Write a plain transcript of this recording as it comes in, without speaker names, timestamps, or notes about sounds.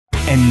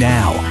And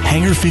now,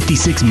 Hangar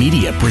 56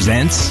 Media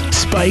presents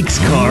Spike's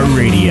Car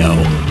Radio,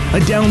 a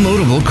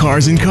downloadable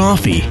cars and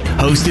coffee,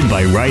 hosted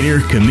by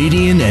writer,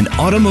 comedian, and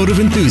automotive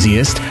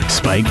enthusiast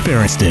Spike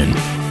Ferriston.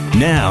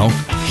 Now,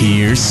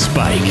 here's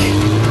Spike.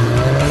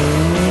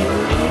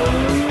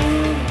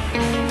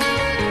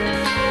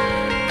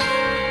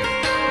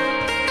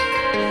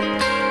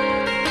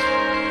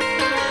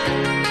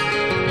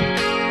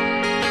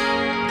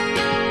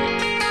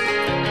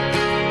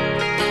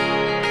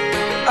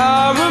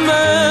 I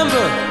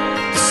remember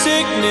the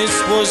sickness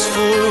was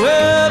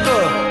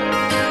forever.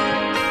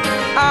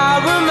 I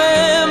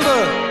remember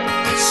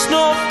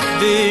snuff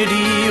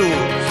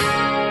videos,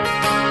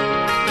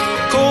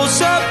 cold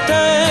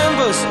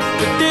Septembers,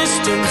 the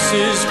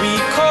distances we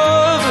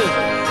covered,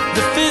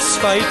 the fist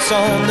fights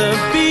on the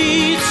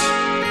beach,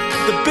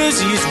 the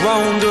busies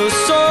round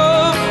us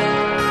up.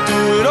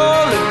 Do it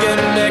all again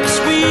next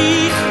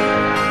week.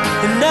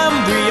 An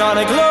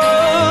embryonic love.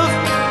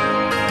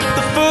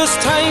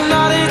 First time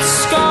that it's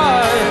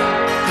scarred,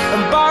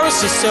 embarrass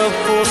yourself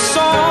for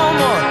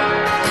someone,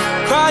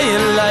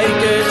 crying like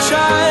a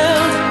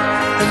child,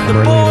 and the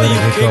boy you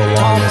kicked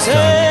Tom's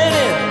head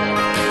in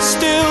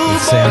still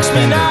bugs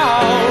me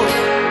now.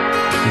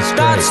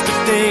 That's the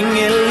thing,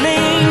 it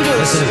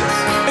lingers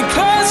and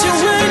calls you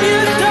when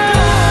you're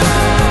down.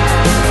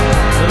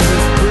 A little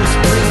bit of Bruce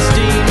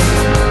Springsteen,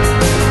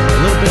 a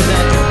little bit of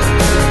that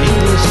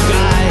English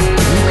guy,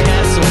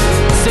 Newcastle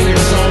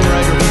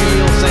singer-songwriter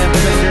feel, Sam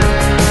Fender.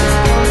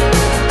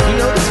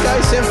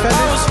 Sam Fender?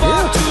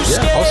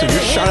 Yeah. Also,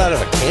 you're shot out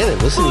of a cannon.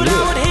 Listen to you.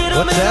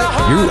 What's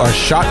that? You are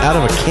shot out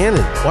of a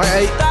cannon.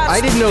 Why? I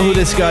didn't know who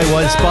this guy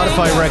was.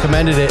 Spotify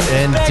recommended it,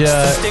 and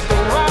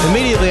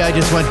immediately I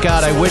just went,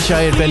 God, I wish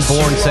I had been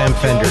born Sam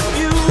Fender.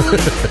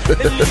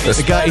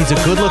 The guy, he's a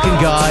good-looking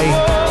guy.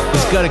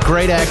 He's got a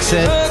great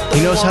accent. He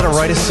knows how to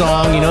write a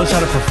song. He knows how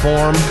to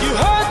perform.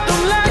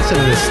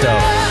 Listen to this stuff.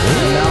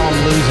 And now I'm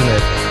losing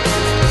it.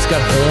 He's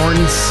got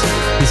horns.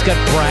 He's got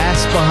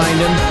brass behind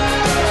him.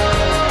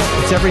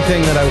 It's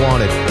everything that I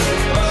wanted.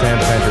 Sam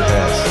Fender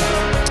has.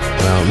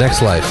 Well,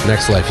 next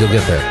life, you'll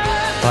get there.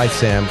 Hi,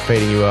 Sam.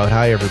 Fading you out.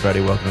 Hi,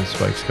 everybody. Welcome to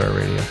Spike's Car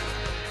Radio.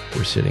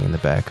 We're sitting in the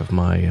back of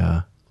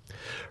my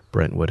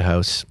Brentwood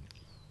house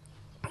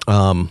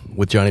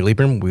with Jonny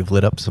Lieberman. We've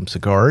lit up some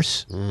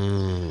cigars.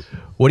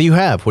 What do you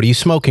have? What are you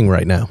smoking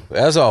right now?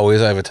 As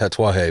always, I have a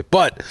Tatuaje,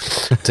 but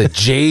it's a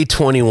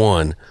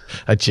J21.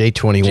 A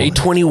J21.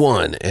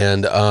 J21,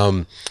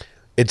 and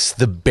it's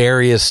the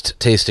berriest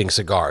tasting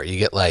cigar. You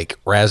get like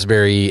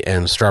raspberry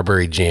and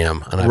strawberry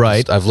jam. And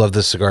I've loved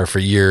this cigar for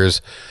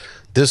years.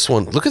 This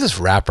one, look at this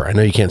wrapper. I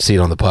know you can't see it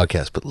on the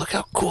podcast, but look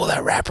how cool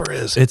that wrapper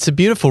is. It's a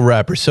beautiful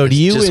wrapper. So do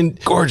you?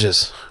 Just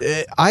gorgeous.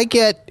 I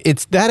get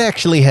that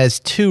actually has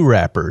two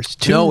wrappers.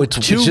 Two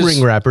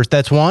ring wrappers.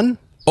 That's one.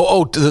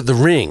 The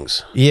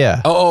rings.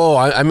 Yeah.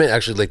 I meant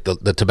actually like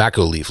the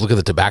tobacco leaf. Look at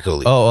the tobacco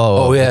leaf.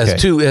 Oh, yeah. Okay.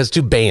 It has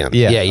two bands.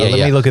 Yeah. Let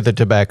me look at the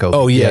tobacco.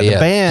 Oh, yeah. The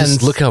bands.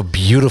 Just look how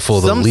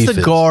beautiful the leaf is. Some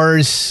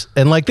cigars,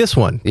 and like this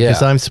one,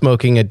 because I'm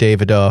smoking a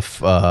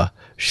Davidoff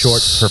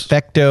short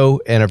Perfecto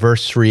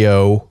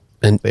Anniversario.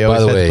 And they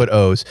always by the had way, to put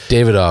O's.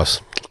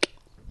 Davidoff's.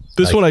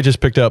 This one I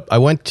just picked up. I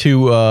went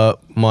to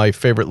my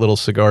favorite little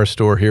cigar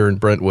store here in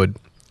Brentwood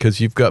because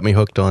you've got me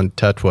hooked on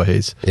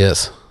Tatuajes.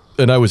 Yes.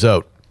 And I was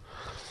out.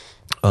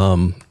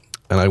 And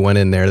I went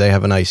in there. They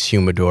have a nice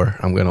humidor.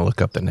 I'm going to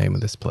look up the name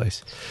of this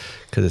place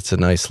because it's a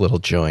nice little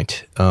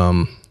joint.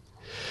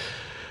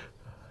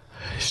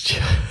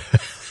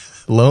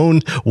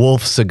 Lone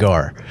Wolf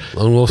Cigar.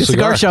 Lone Wolf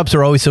Cigar shops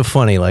are always so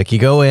funny. Like you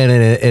go in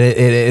and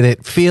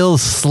it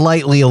feels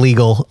slightly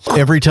illegal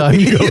every time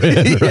you go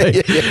in, right?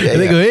 And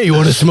they go, hey, you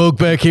want to smoke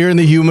back here in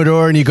the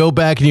humidor? And you go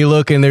back and you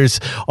look and there's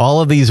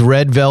all of these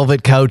red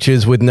velvet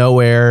couches with no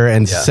air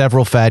and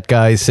several fat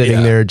guys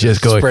sitting there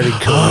just going, spreading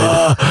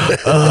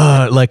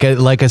COVID.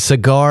 like a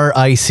cigar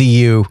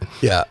ICU.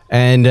 Yeah.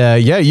 And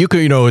you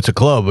could, it's a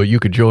club, but you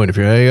could join if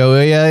you're,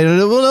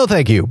 well, no,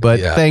 thank you, but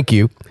thank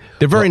you.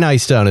 They're very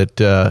nice down at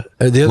the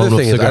other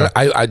thing is,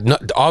 I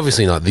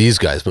obviously not these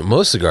guys, but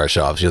most cigar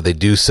shops, they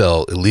do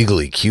sell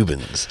illegally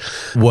Cubans.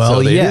 Well, so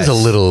it is a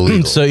little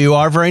illegal. So you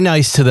are very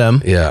nice to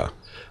them. Yeah.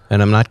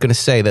 And I'm not going to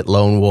say that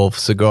Lone Wolf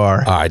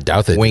Cigar, I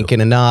doubt they wink do.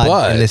 and a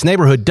nod, in this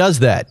neighborhood does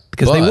that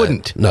because they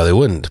wouldn't. No, they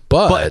wouldn't.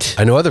 But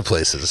I know other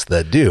places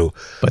that do.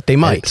 But they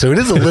might. So it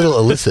is a little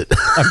illicit.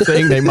 I'm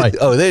saying they might.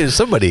 There's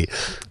somebody.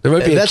 There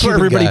might be That's a where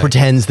Cuban everybody guy.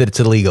 pretends that it's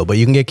illegal, but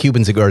you can get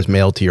Cuban cigars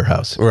mailed to your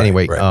house. Right,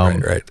 anyway,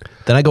 right.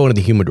 Then I go into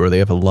the humidor. They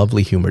have a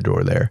lovely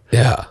humidor there.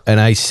 Yeah.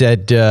 And I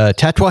said,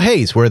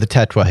 Tatuajes, where are the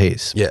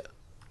Tatuajes? Yeah.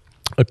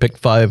 I picked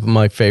 5 of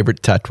my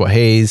favorite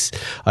Tatuajes.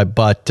 I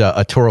bought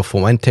a Toro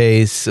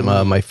Fuentes,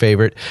 my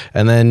favorite.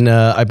 And then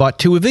I bought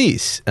 2 of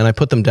these. And I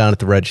put them down at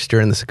the register.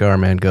 And the cigar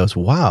man goes,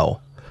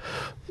 wow,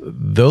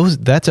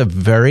 that's a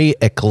very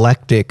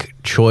eclectic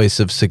choice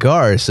of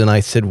cigars. And I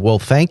said, well,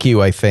 thank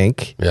you, I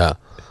think. Yeah.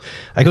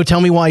 I go,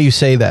 tell me why you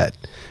say that.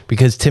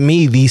 Because to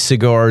me, these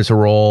cigars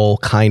are all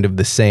kind of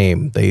the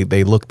same.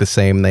 They look the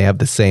same. They have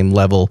the same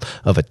level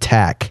of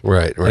attack.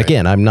 Right.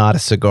 Again, I'm not a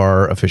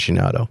cigar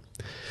aficionado.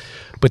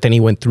 But then he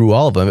went through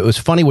all of them. It was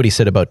funny what he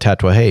said about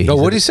Tatuaje. No,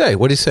 what did he say?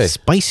 What did he say?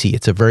 Spicy.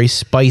 It's a very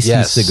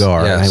spicy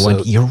cigar. Yeah, and I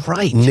went, you're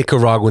right.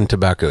 Nicaraguan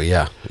tobacco.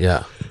 Yeah.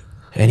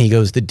 And he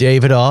goes, the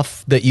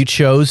Davidoff that you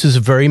chose is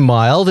very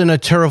mild, and a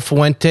Toro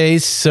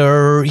Fuentes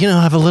are,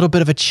 have a little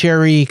bit of a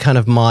cherry kind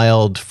of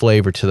mild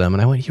flavor to them.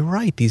 And I went, you're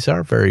right. These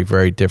are very,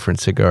 very different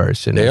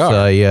cigars. And they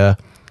are.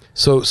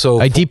 So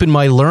I deepen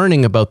my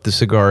learning about the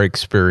cigar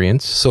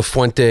experience. So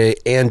Fuente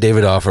and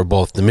Davidoff are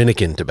both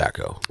Dominican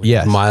tobacco.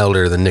 Yes.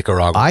 Milder than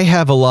Nicaraguan. I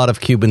have a lot of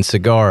Cuban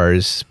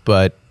cigars,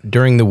 but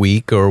during the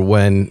week or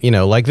when,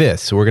 like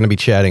this, we're going to be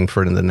chatting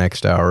for the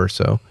next hour or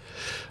so.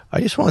 I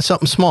just want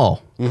something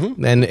small.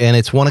 Mm-hmm. And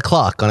it's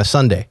 1:00 on a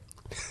Sunday.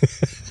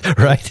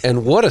 Right?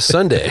 And what a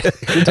Sunday.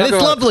 And it's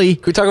lovely.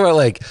 Can we talk about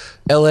like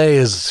LA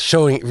is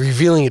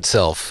revealing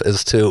itself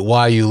as to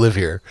why you live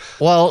here?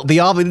 Well,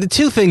 the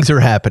two things are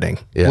happening.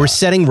 Yeah. We're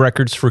setting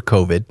records for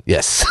COVID.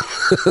 Yes.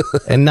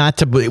 And not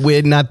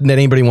that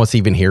anybody wants to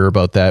even hear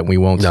about that, and we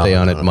won't stay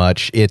on it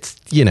much. It's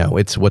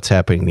it's what's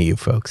happening to you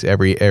folks.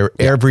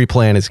 Every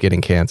plan is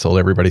getting canceled.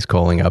 Everybody's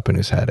calling up and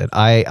who's had it.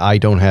 I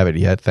don't have it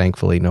yet.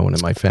 Thankfully, no one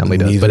in my family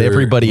does. But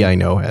everybody I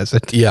know has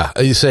it. Yeah,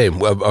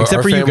 same.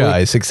 Except for you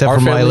guys. Except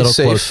for my little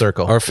close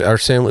circle. Our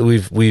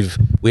family,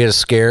 we had a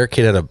scare.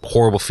 Kid had a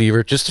horrible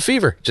fever. Just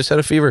had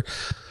a fever.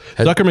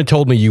 Zuckerman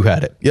told me you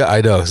had it. Yeah,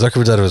 I know.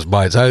 Zuckerman's out of his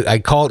mind. So I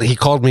called. He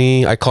called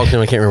me. I called him.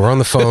 I can't remember. We're on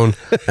the phone,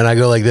 and I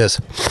go like this,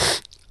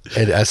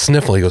 and I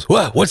sniffle. He goes,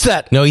 "What? What's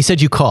that?" No, he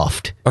said you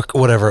coughed. Or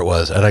whatever it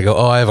was, and I go,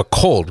 "Oh, I have a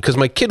cold," because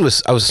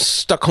I was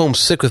stuck home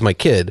sick with my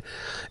kid,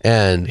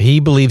 and he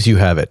believes you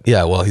have it.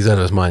 Yeah, well, he's out of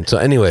his mind. So,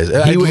 anyways,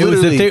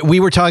 we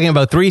were talking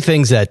about three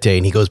things that day,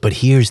 and he goes, "But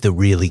here's the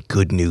really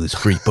good news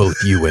for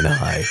both you and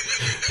I."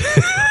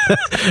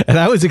 And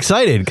I was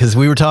excited because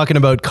we were talking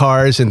about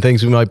cars and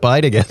things we might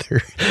buy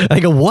together. I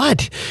go,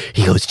 "What?"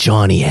 He goes,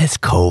 "Johnny has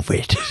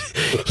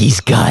COVID. He's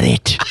got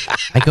it."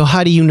 I go,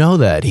 "How do you know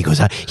that?" He goes,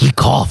 "He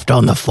coughed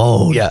on the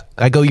phone." Yeah.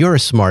 I go, "You're a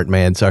smart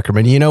man,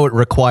 Zuckerman. You know it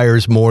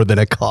requires more than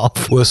a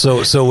cough." Well,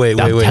 so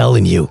wait. I'm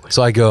telling you.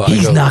 So I go,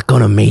 he's not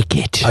going to make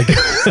it. I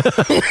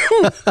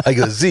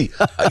go,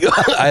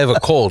 I have a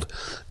cold.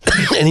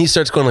 And he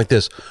starts going like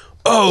this.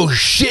 "Oh,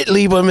 shit,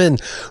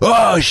 Lieberman.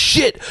 Oh,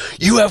 shit.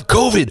 You have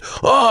COVID.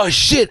 Oh,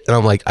 shit." And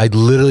I'm like, I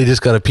literally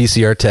just got a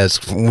PCR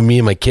test. Me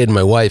and my kid and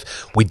my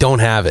wife, we don't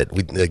have it.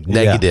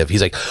 Negative. Yeah.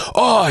 He's like,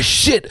 "Oh,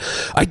 shit.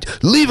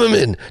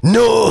 Lieberman,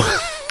 no."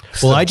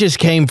 Well, I just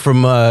came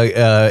from,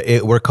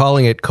 we're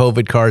calling it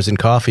COVID Cars and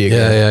Coffee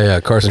again. Yeah.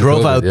 Cars and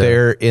Drove COVID, out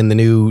there in the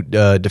new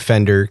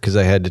Defender because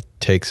I had to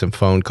take some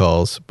phone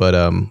calls. But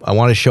I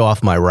want to show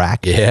off my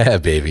rack. Yeah,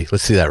 baby.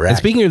 Let's see that rack. And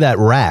speaking of that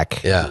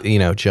rack,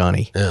 yeah.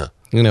 Johnny. Yeah.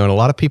 And a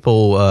lot of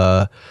people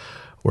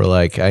were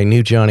like, I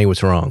knew Johnny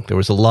was wrong. There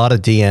was a lot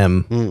of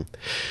DM.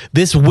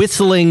 This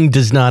whistling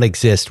does not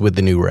exist with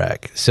the new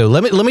rack. So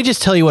let me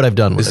just tell you what I've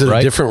done with it. Is it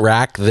a different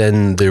rack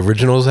than the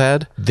originals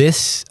had?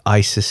 This, I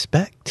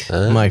suspect,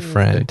 my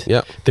friend. Okay.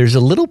 Yep. There's a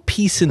little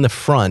piece in the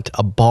front,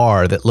 a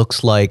bar that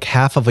looks like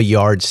half of a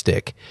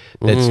yardstick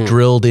that's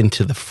drilled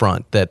into the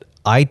front that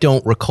I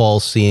don't recall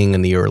seeing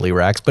in the early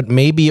racks, but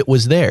maybe it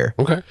was there.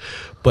 Okay.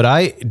 But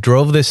I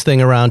drove this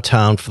thing around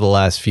town for the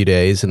last few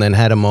days and then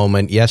had a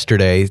moment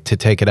yesterday to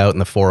take it out in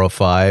the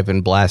 405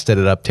 and blasted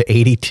it up to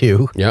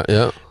 82.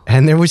 Yeah.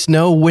 And there was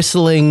no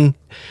whistling.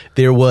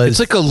 There was... It's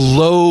like a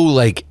low,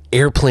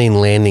 airplane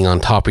landing on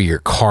top of your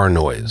car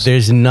noise.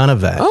 There's none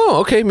of that.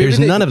 Oh, okay. There's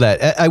none of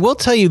that. I will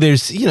tell you,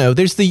 there's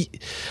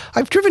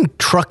I've driven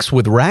trucks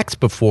with racks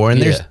before,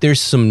 and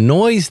there's some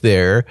noise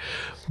there,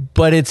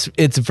 but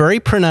it's very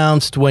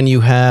pronounced when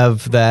you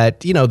have that,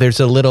 there's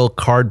a little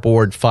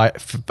cardboard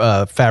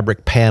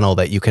fabric panel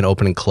that you can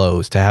open and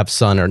close to have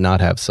sun or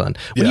not have sun.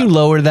 When you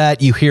lower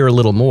that, you hear a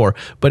little more,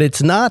 but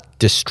it's not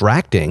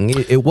distracting.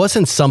 It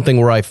wasn't something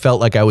where I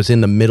felt like I was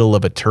in the middle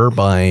of a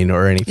turbine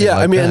or anything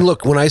like that. And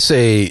look, when I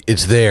say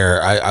it's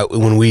there,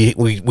 when we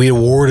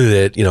awarded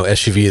it,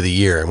 SUV of the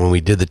year, and when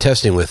we did the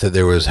testing with it,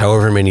 there was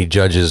however many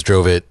judges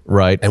drove it.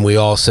 Right. And we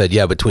all said,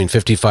 between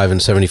 55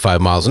 and 75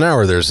 miles an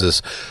hour, there's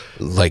this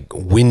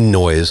wind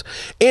noise.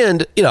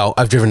 And,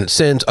 I've driven it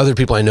since. Other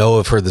people I know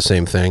have heard the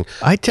same thing.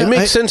 It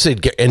makes sense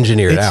to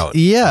engineer it out.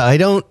 Yeah,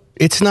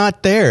 it's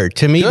not there.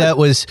 To me,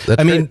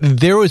 Good.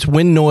 There was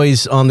wind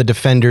noise on the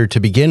Defender to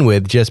begin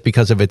with just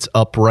because of its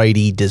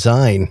uprighty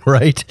design,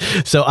 right?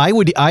 So I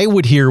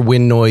would hear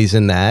wind noise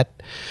in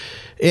that.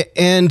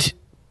 And,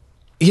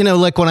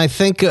 when I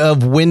think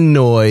of wind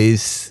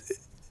noise...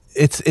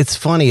 It's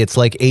funny. It's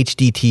like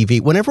HD TV.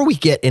 Whenever we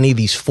get any of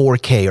these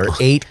 4K or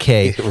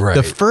 8K, right.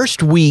 The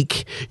first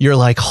week you're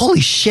like,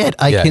 holy shit,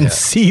 I can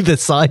see the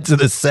sides of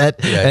the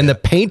set and the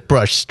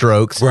paintbrush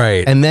strokes.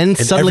 Right. And then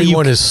suddenly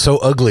everyone is so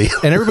ugly.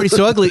 And everybody's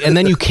so ugly. And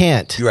then you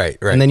can't. Right.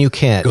 And then you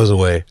can't. It goes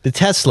away. The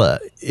Tesla,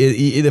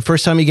 the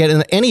first time you get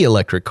in any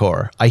electric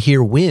car, I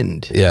hear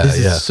wind. Yeah. This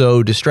is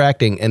so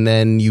distracting. And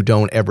then you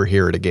don't ever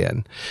hear it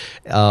again.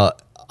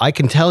 I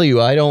can tell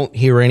you, I don't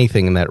hear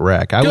anything in that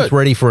wreck. I was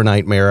ready for a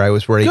nightmare. I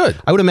was ready. Good.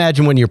 I would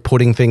imagine when you're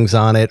putting things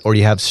on it or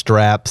you have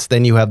straps,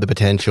 then you have the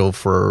potential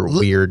for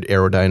weird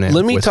aerodynamic.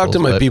 Let me talk to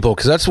my people,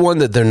 because that's one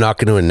that they're not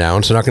going to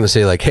announce. They're not going to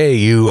say like, "Hey,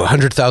 you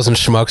 100,000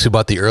 schmucks who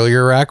bought the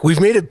earlier rack, we've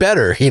made it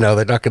better." You know,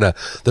 they're not going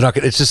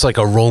to. It's just like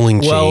a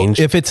rolling change.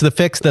 If it's the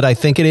fix that I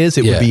think it is,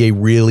 it would be a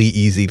really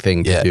easy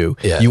thing to do.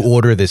 Yeah. You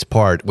order this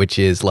part, which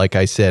is, like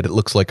I said, it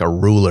looks like a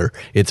ruler.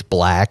 It's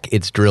black.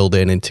 It's drilled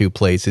in 2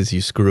 places.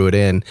 You screw it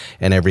in,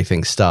 and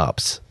everything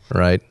stops.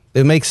 Right?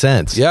 It makes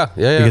sense. Yeah.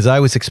 Because I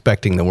was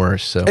expecting the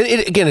worst. So and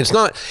again, it's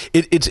not.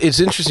 It's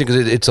interesting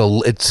because it's.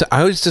 I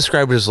always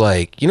describe it as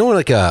like, you know,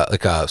 like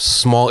a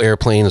small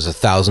airplane is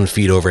 1,000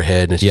 feet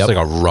overhead, and it's just like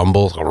a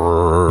rumble.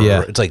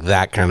 Yeah, it's like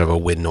that kind of a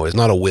wind noise,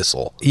 not a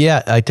whistle.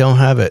 Yeah, I don't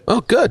have it. Oh,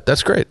 good.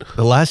 That's great.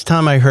 The last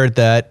time I heard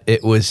that,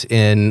 it was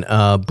in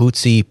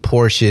Bootsy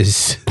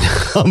Porsche's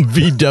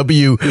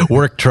VW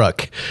work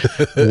truck,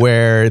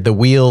 where the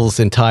wheels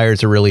and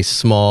tires are really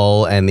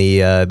small, and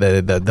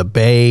the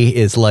bay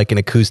is like an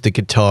acoustic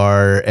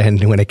guitar,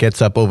 and when it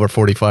gets up over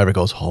 45, it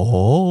goes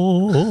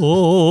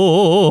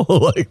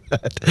like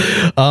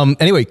that.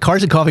 Anyway,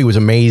 Cars and Coffee was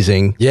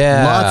amazing.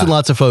 Yeah, lots and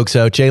lots of folks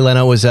out. Jay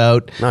Leno was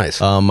out.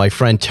 Nice. My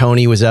friend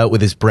Tony was out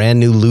with his brand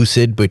new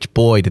Lucid, which,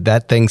 boy, did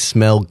that thing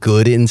smell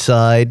good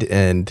inside,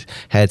 and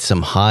had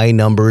some high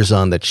numbers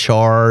on the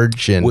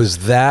charge. And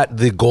was that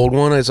the gold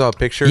one? I saw a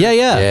picture.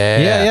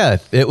 Yeah.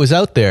 It was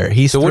out there.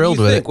 He's thrilled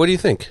with it. What do you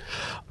think?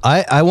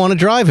 I want to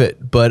drive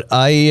it, but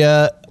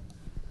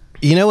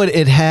you know what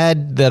it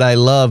had that I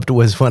loved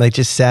was when I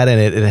just sat in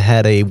it, it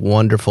had a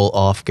wonderful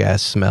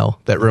off-gas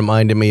smell that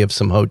reminded me of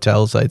some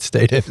hotels I'd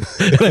stayed in.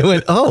 And I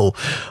went, oh,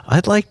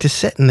 I'd like to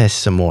sit in this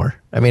some more.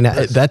 I mean,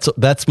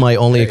 that's my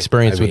only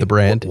experience with the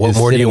brand. What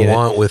more do you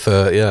want with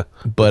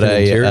But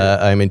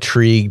I'm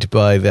intrigued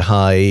by the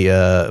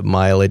high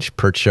mileage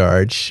per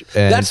charge.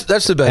 And that's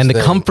the best And the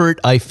thing. comfort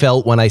I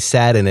felt when I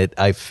sat in it,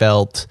 I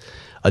felt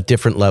a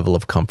different level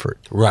of comfort.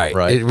 Right.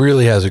 It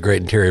really has a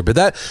great interior. But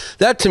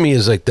that to me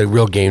is like the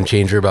real game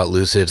changer about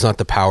Lucid. It's not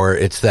the power.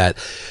 It's that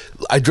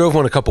I drove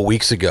one a couple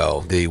weeks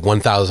ago, the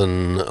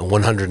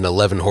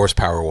 1,111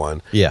 horsepower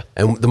one. Yeah.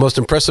 And the most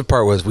impressive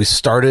part was we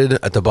started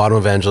at the bottom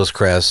of Angeles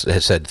Crest.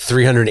 It said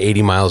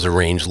 380 miles of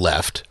range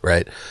left,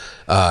 right?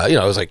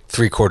 It was like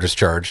 3/4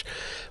 charged.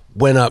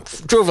 Went up,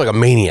 drove like a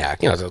maniac,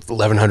 it's a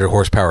 1,100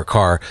 horsepower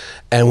car.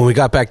 And when we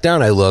got back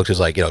down, I looked, it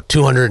was like,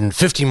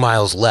 250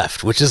 miles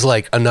left, which is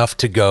like enough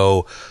to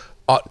go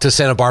to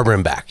Santa Barbara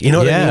and back. You know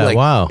what I mean? Like,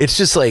 wow. It's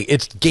just like,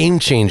 it's game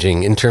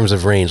changing in terms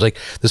of range. Like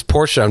this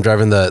Porsche, I'm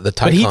driving the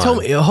Taycan. But he told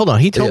me,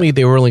 he told me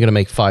they were only going to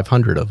make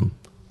 500 of them.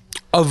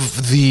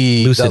 Of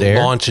the Lucid Air?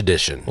 launch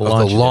edition. The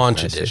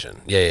launch edition.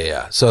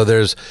 Yeah. So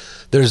there's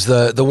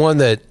the one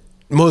that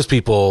most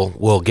people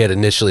will get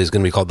initially is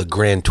going to be called the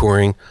Grand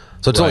Touring.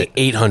 So it's only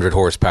 800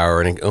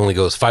 horsepower, and it only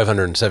goes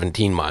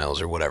 517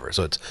 miles or whatever.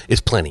 So it's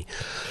plenty.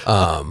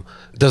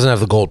 It doesn't have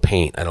the gold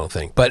paint, I don't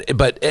think. But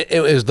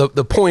it was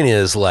the point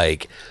is,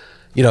 like,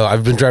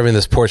 I've been driving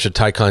this Porsche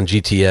Taycan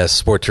GTS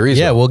Sport Turismo.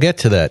 Yeah, we'll get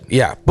to that.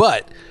 Yeah,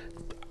 but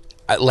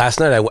last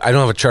night I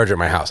don't have a charger at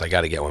my house. I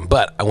got to get one.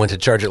 But I went to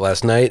charge it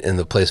last night in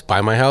the place by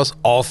my house.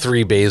 All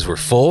 3 bays were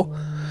full.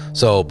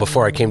 So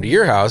before I came to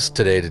your house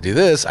today to do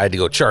this, I had to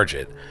go charge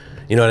it.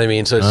 You know what I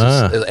mean? So it's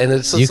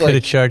just you could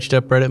have charged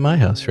up right at my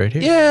house right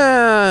here.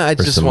 Yeah, I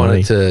just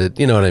wanted to,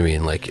 you know what I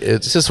mean? Like,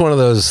 it's just one of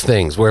those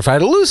things where if I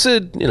had a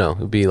Lucid,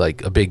 it'd be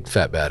like a big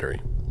fat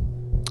battery.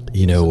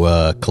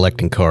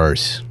 Collecting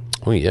Cars.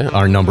 Oh, yeah.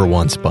 Our number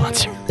one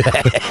sponsor.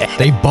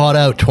 They bought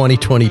out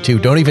 2022.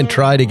 Don't even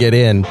try to get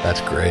in. That's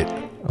great.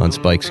 On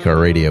Spike's Car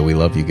Radio. We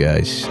love you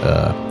guys.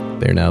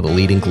 They're now the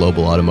leading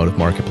global automotive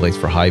marketplace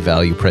for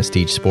high-value,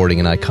 prestige,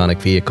 sporting, and iconic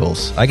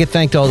vehicles. I get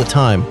thanked all the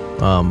time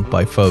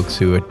by folks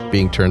who are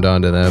being turned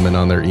on to them and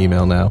on their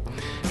email now,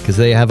 because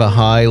they have a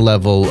high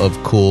level of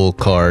cool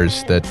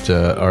cars that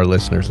our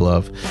listeners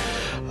love.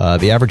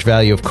 The average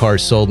value of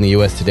cars sold in the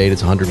U.S. to date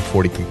is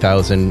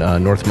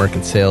 $143,000. North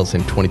American sales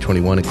in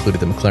 2021 included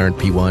the McLaren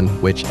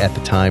P1, which at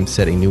the time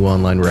set a new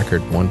online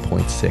record,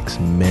 1.6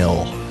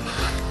 mil.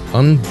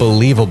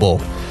 Unbelievable.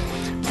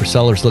 For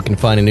sellers looking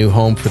to find a new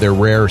home for their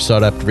rare,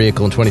 sought-after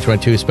vehicle in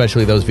 2022,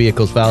 especially those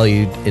vehicles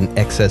valued in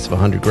excess of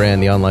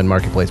 $100,000, the online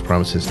marketplace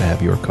promises to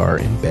have your car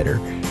in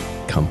better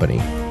company.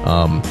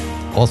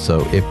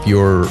 Also, if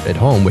you're at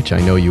home, which I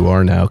know you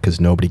are now because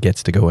nobody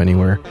gets to go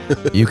anywhere,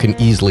 you can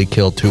easily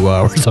kill 2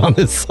 hours on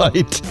this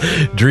site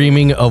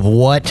dreaming of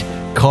what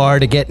car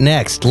to get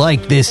next,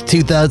 like this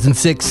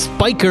 2006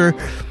 Spiker.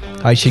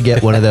 I should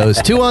get one of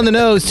those. 2 on the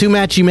nose, 2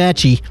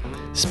 matchy-matchy.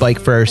 Spike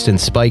First and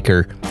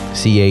Spiker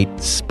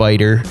C8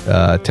 Spider,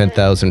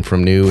 $10,000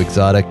 from new,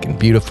 exotic and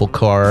beautiful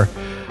car.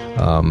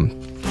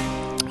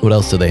 What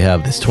else do they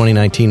have? This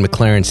 2019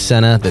 McLaren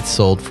Senna that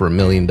sold for $1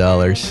 million.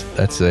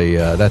 That's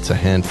a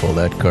handful,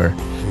 that car.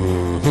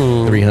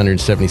 Mm-hmm.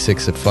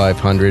 376 at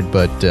 500,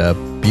 but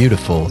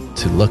beautiful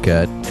to look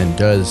at and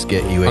does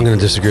get you. I'm going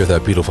to disagree with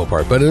that beautiful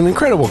part, but an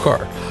incredible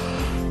car.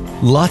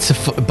 Lots of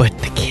fun, but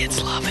the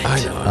kids love it.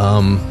 I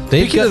know.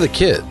 Speaking of the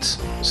kids.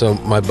 So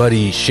my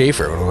buddy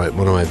Schaefer,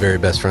 one of my very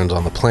best friends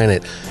on the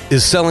planet,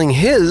 is selling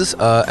his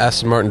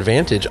Aston Martin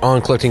Vantage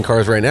on Collecting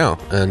Cars right now,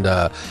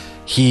 and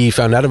he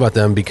found out about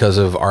them because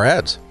of our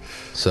ads.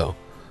 So,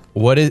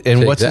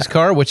 what's his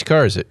car? Which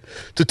car is it?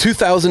 The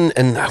 2000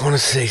 and I want to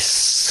say,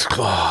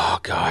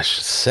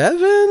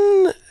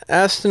 7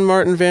 Aston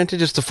Martin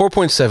Vantage. It's the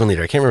 4.7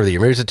 liter. I can't remember the year.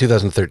 Maybe it's a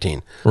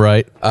 2013.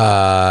 Right.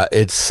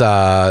 It's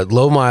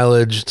low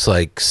mileage. It's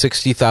like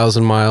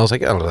 60,000 miles.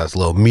 Like, I don't know if that's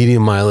low,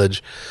 medium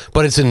mileage,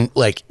 but it's in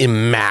like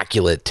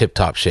immaculate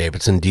tip-top shape.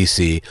 It's in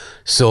DC,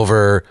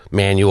 silver,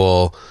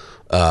 manual,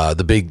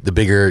 the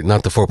bigger,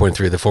 not the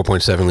 4.3, the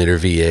 4.7 liter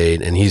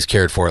V8, and he's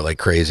cared for it like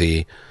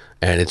crazy,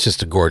 and it's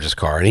just a gorgeous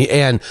car.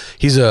 And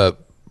he's a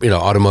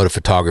automotive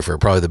photographer,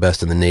 probably the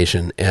best in the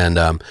nation. And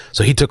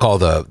so he took all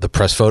the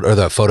press photo or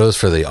the photos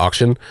for the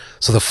auction.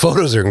 So the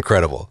photos are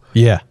incredible.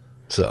 Yeah.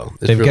 So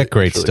they've got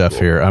great stuff cool.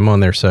 Here. I'm on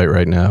their site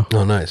right now.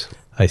 Oh, nice.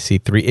 I see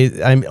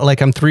 3.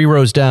 I'm 3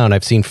 rows down.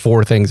 I've seen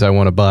 4 things I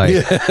want to buy.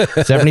 Yeah.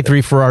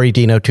 73 Ferrari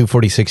Dino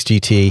 246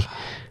 GT.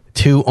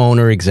 2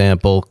 owner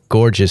example,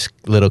 gorgeous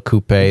little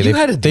coupe.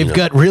 They've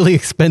got really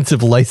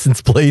expensive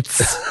license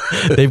plates.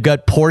 They've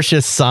got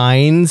Porsche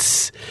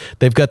signs.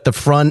 They've got the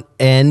front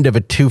end of a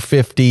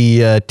 250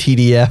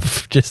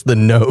 TDF, just the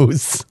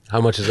nose.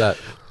 How much is that?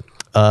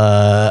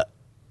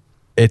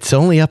 It's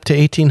only up to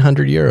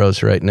 1,800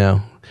 euros right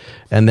now.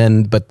 And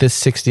then, but this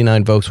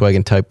 69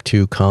 Volkswagen Type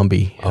 2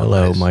 Combi.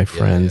 Hello, nice. My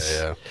friends.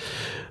 Yeah.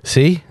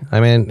 See?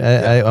 I mean,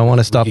 I want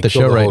to stop the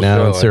show right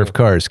now and serve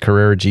cars.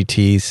 Carrera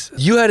GTs.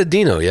 You had a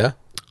Dino, yeah?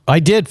 I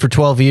did for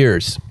 12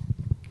 years.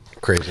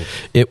 Crazy.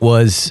 It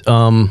was,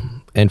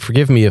 and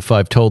forgive me if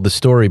I've told the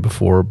story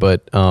before,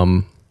 but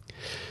when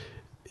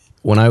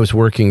I was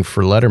working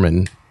for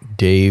Letterman,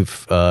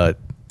 Dave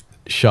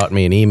shot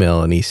me an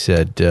email and he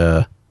said,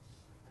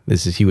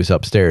 he was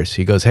upstairs.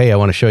 He goes, hey, I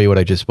want to show you what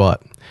I just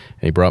bought.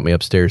 And he brought me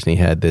upstairs and he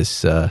had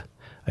this, I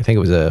think it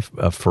was a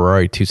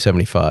Ferrari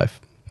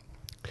 275.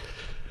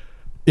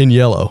 In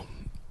yellow.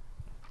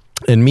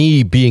 And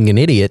me being an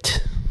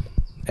idiot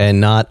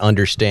and not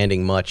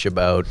understanding much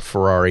about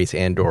Ferraris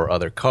and or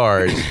other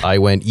cars, I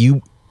went,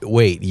 you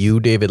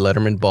David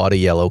Letterman bought a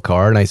yellow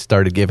car, and I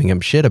started giving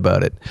him shit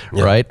about it,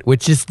 right?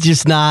 Which is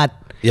just not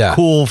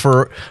cool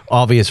for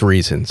obvious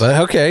reasons.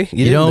 But okay,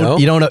 you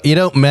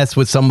don't mess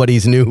with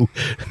somebody's new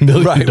 $1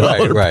 million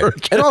right.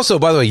 Purchase. And also,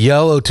 by the way,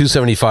 yellow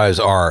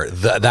 275s are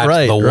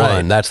that's the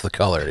one. That's the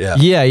color.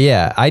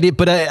 Yeah. I did,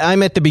 but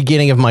I'm at the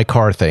beginning of my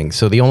car thing,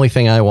 so the only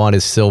thing I want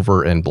is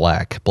silver and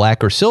black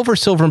or silver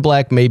and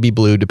black, maybe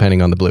blue,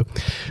 depending on the blue.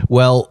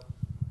 Well,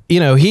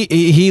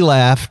 he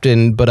laughed,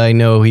 but I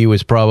know he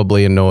was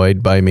probably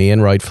annoyed by me,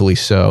 and rightfully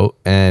so.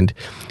 And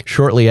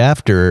shortly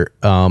after,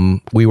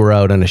 we were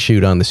out on a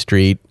shoot on the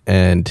street,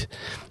 and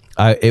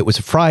it was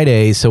a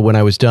Friday, so when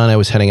I was done, I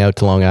was heading out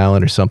to Long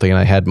Island or something, and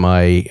I had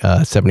my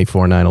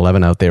 74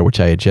 911 out there, which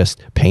I had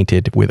just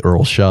painted with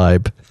Earl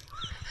Scheib.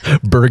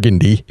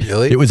 Burgundy.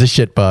 Really? It was a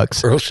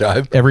shitbox. Earl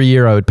Scheib. Every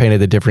year I would paint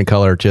it a different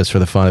color just for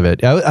the fun of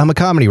it. I'm a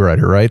comedy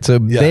writer, right? So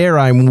there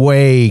I'm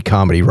way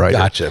comedy writer.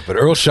 Gotcha. But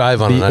Earl Scheib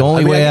on the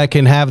only way I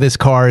can have this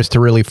car is to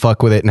really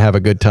fuck with it and have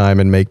a good time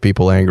and make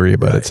people angry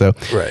about it. So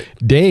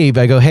Dave,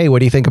 I go, hey, what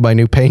do you think of my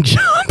new paint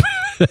job?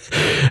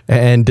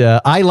 And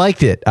I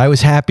liked it. I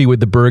was happy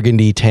with the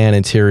burgundy tan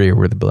interior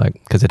with the black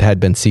because it had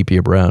been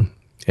sepia brown.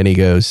 And he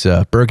goes,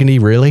 burgundy,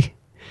 really?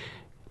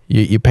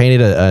 You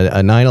painted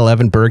a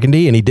 911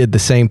 burgundy, and he did the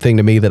same thing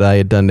to me that I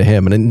had done to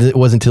him. And it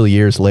wasn't until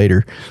years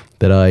later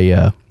that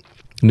I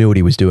knew what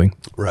he was doing.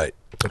 Right.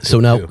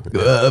 So now,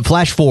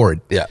 flash forward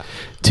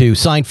to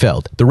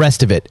Seinfeld, the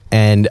rest of it.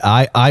 And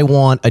I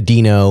want a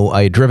Dino.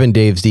 I had driven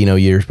Dave's Dino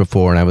years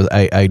before, and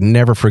I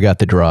never forgot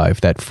the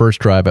drive. That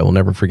first drive, I will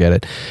never forget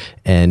it.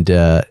 And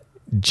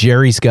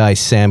Jerry's guy,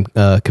 Sam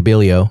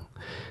Cabilio,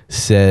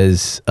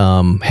 says,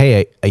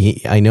 hey,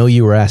 I know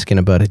you were asking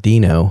about a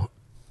Dino.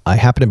 I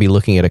happen to be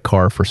looking at a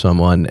car for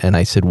someone, and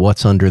I said,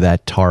 what's under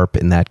that tarp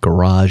in that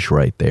garage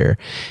right there?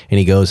 And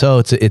he goes, oh,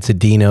 it's a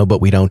Dino,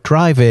 but we don't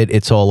drive it.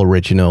 It's all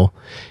original.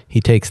 He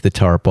takes the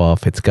tarp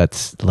off. It's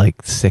got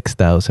like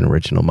 6,000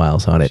 original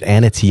miles on it,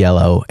 and it's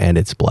yellow, and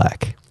it's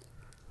black.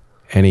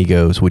 And he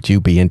goes, would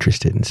you be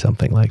interested in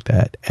something like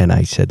that? And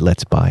I said,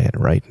 let's buy it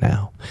right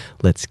now.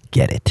 Let's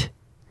get it.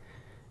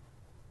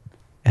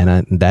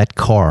 And that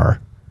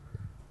car...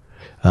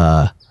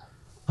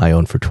 I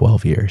owned for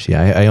 12 years.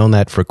 Yeah, I owned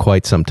that for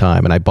quite some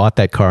time. And I bought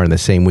that car in the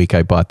same week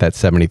I bought that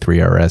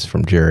 73 RS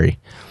from Jerry.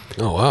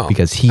 Oh, wow.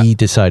 Because he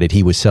decided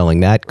he was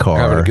selling that car.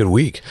 Having a good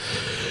week.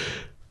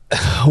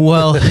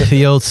 Well,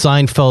 the old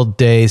Seinfeld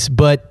days,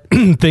 but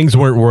things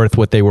weren't worth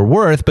what they were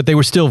worth, but they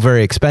were still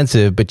very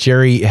expensive. But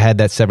Jerry had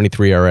that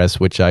 73 RS,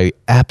 which I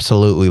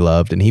absolutely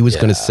loved, and he was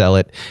going to sell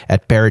it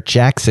at Barrett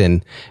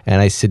Jackson.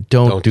 And I said,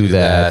 don't do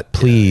that,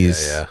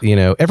 please.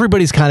 Yeah.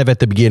 Everybody's kind of at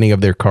the beginning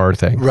of their car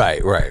thing.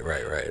 Right.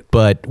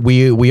 But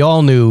we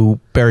all knew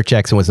Barrett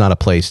Jackson was not a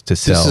place to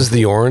sell. This is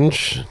the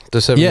orange,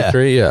 the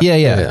 73?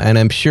 Yeah. And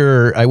I'm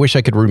sure, I wish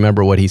I could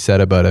remember what he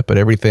said about it, but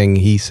everything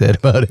he said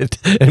about it,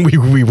 and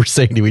we were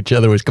saying to each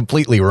other, was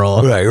completely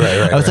wrong. Right.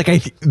 I was like,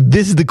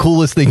 this is the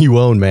coolest thing you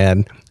own,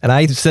 man. And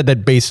I said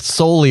that based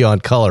solely on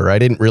color. I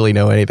didn't really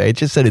know anything. I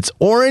just said it's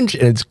orange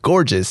and it's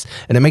gorgeous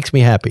and it makes me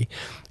happy.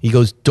 He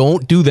goes,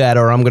 don't do that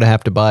or I'm going to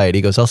have to buy it.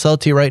 He goes, I'll sell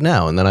it to you right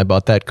now. And then I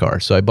bought that car.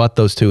 So I bought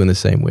those two in the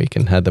same week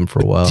and had them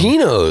for a while.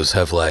 Dinos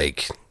have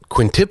like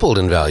quintupled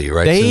in value,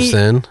 right? Since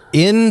then?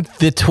 In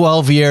the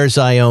 12 years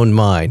I owned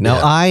mine.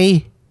 Now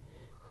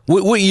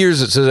What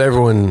years it says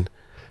everyone,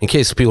 in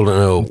case people don't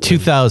know?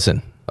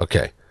 2000.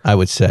 Okay. I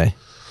would say.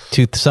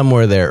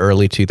 Somewhere there,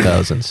 early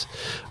 2000s.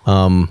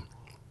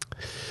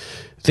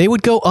 They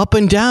would go up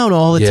and down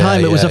all the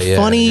time. It was a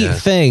funny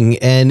thing,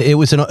 and it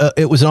was an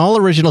all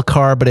original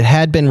car, but it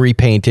had been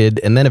repainted,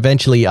 and then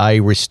eventually I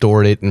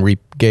restored it and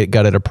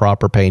got it a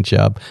proper paint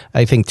job.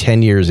 I think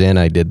 10 years in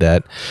I did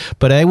that,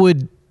 but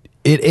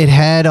it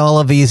had all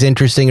of these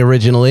interesting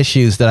original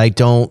issues that I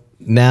don't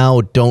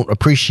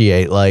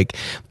appreciate, like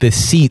the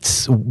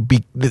seats,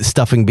 the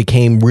stuffing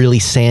became really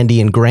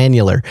sandy and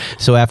granular.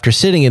 So after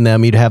sitting in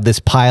them, you'd have this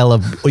pile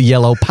of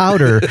yellow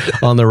powder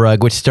on the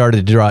rug, which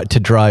started to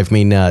drive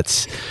me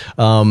nuts.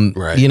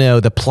 Right. You know,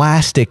 the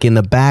plastic in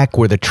the back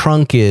where the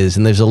trunk is,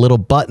 and there's a little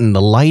button.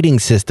 The lighting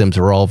systems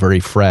are all very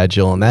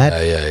fragile, and that.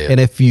 And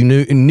if you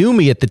knew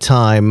me at the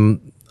time,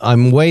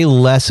 I'm way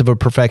less of a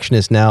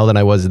perfectionist now than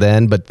I was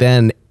then, but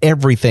then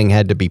everything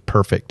had to be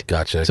perfect.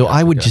 Gotcha. So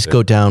I would just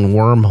go down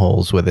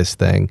wormholes with this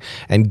thing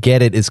and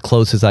get it as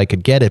close as I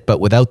could get it. But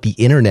without the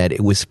internet,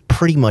 it was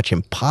pretty much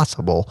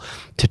impossible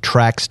to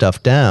track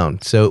stuff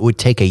down. So it would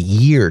take a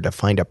year to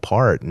find a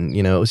part. And,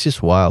 you know, it was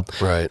just wild.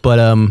 Right. But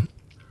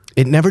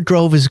it never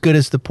drove as good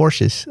as the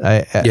Porsches.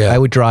 I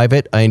would drive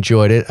it. I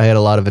enjoyed it. I had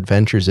a lot of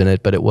adventures in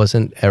it, but it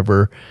wasn't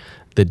ever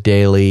the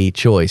daily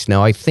choice.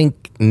 Now, I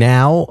think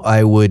now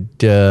I would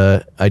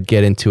I'd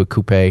get into a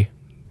coupe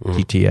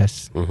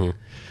GTS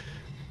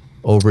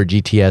over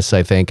GTS,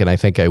 I think, and I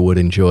think I would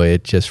enjoy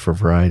it just for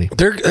variety.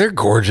 They're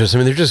gorgeous. I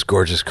mean, they're just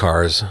gorgeous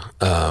cars.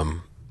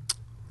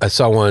 I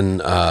saw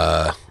one.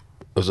 It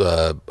was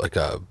a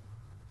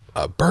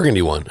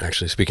burgundy one,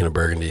 actually. Speaking of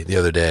burgundy, the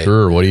other day.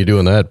 Sure. What are you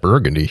doing that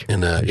burgundy?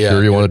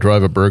 Sure, you want to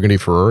drive a burgundy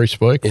Ferrari,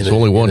 Spike? It's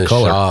only one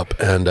color. Shop,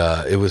 and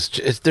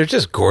they're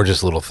just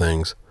gorgeous little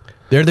things.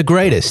 They're the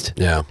greatest.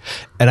 Yeah.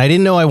 And I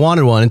didn't know I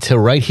wanted one until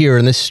right here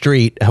in this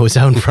street. I was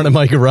out in front of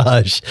my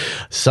garage.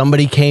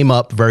 Somebody came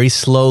up very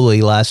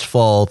slowly last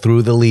fall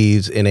through the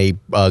leaves in a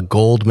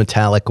gold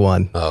metallic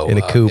one in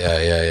a coupe.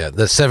 Yeah.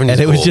 The 70s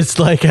And it was gold. just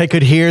like I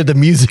could hear the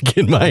music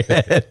in my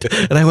head.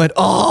 And I went,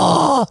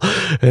 oh!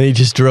 And he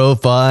just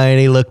drove by and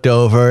he looked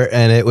over.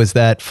 And it was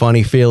that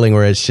funny feeling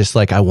where it's just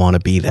like, I want to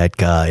be that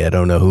guy. I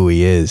don't know who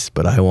he is,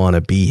 but I want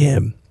to be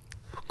him.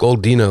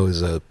 Gold Dino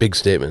is a big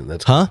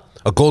statement.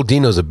 A Gold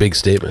Dino is a big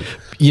statement.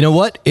 You know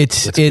what?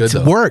 It's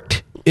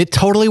worked. It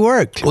totally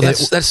worked. Well, that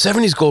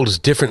 70s gold is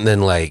different than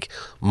like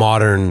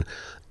modern,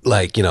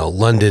 like, you know,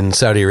 London,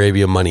 Saudi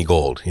Arabia money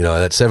gold. You know,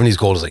 that 70s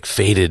gold is like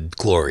faded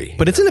glory.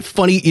 But isn't it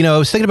funny? You know, I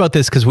was thinking about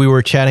this because we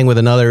were chatting with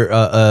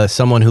another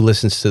someone who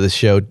listens to the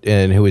show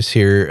and who is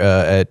here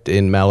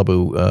in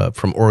Malibu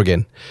from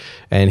Oregon.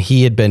 And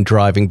he had been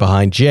driving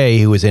behind Jay,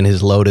 who was in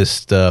his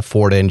Lotus,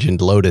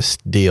 Ford-engined Lotus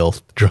deal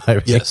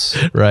driving. Yes.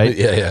 Right?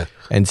 Yeah.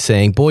 And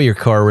saying, boy, your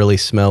car really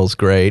smells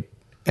great.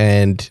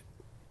 And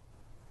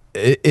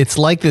it's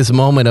like this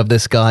moment of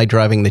this guy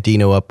driving the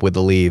Dino up with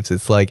the leaves.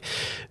 It's like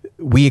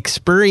we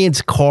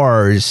experience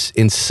cars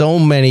in so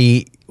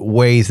many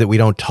ways that we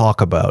don't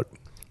talk about.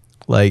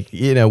 Like,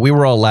 you know, we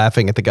were all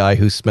laughing at the guy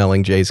who's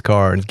smelling Jay's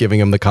car and giving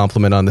him the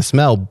compliment on the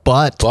smell.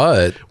 But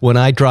when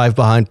I drive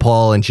behind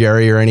Paul and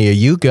Jerry or any of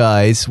you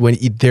guys, when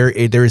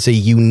there's a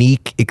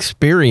unique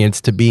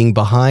experience to being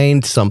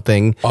behind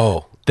something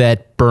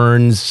that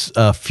burns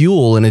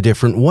fuel in a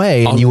different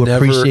way, and you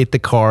appreciate the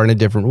car in a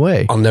different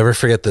way. I'll never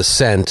forget the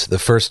scent. The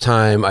first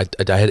time I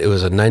had, it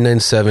was a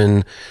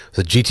 997,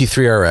 the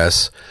GT3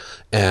 RS.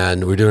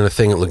 And we're doing a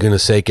thing at Laguna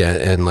Seca,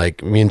 and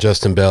like me and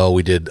Justin Bell,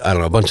 we did, I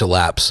don't know, a bunch of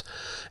laps.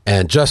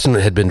 And Justin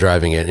had been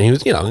driving it, and he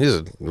was, you know, he's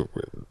a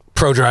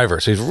pro driver,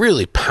 so he's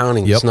really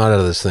pounding the snot out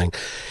of this thing.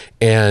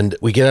 And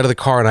we get out of the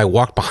car, and I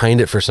walked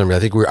behind it for some reason.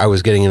 I think I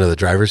was getting into the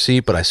driver's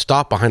seat, but I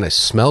stopped behind. I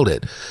smelled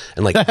it,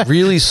 and like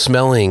really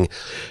smelling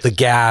the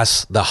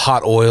gas, the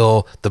hot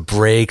oil, the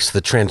brakes,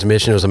 the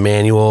transmission. It was a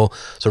manual,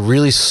 so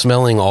really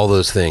smelling all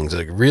those things.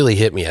 It really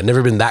hit me. I'd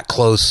never been that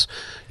close,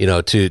 you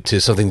know, to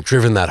something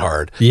driven that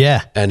hard.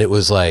 Yeah, and it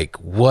was like,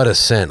 what a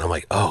scent. I'm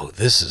like, oh,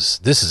 this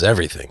is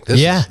everything.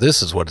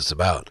 This is what it's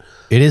about.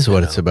 It is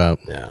what it's about.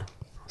 Yeah,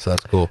 so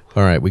that's cool.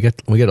 All right, we got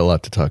a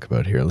lot to talk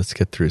about here. Let's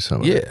get through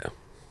some of it. Yeah.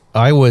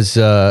 I was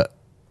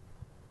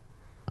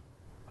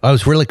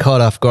really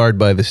caught off guard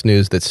by this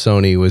news that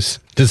Sony was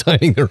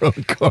designing their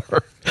own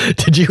car.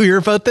 Did you hear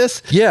about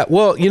this? Yeah,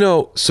 well, you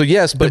know, so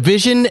yes, but the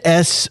Vision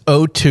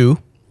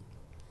S02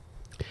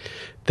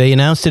 They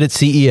announced it at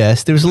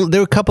CES. There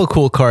were a couple of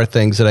cool car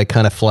things that I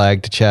kind of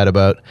flagged to chat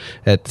about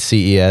at the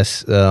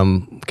CES.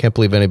 Can't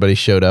believe anybody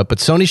showed up. But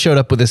Sony showed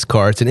up with this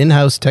car. It's an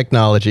in-house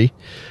technology.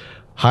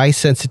 High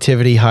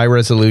sensitivity, high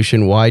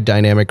resolution, wide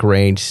dynamic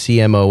range,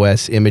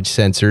 CMOS image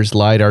sensors,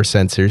 LiDAR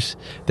sensors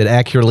that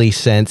accurately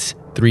sense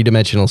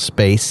three-dimensional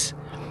space.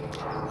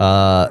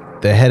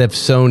 The head of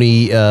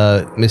Sony,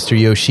 Mr.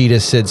 Yoshida,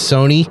 said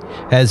Sony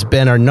has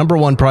been our number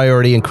one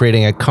priority in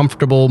creating a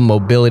comfortable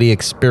mobility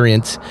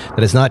experience that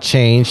has not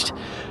changed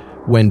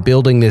when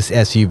building this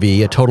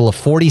SUV. A total of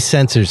 40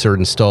 sensors are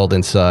installed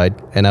inside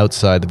and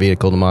outside the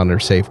vehicle to monitor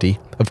safety.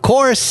 Of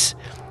course,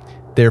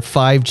 they're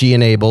 5G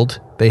enabled.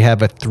 They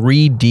have a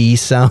 3D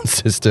sound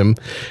system,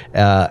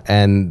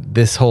 and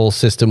this whole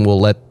system will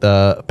let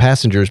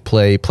passengers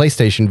play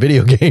PlayStation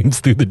video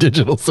games through the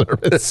digital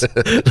service.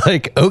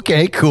 Like,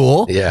 okay,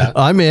 cool. Yeah.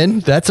 I'm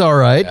in. That's all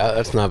right. Yeah,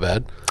 that's not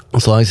bad.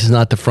 As long as it's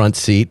not the front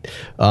seat.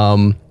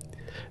 And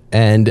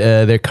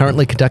they're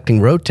currently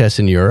conducting road tests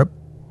in Europe,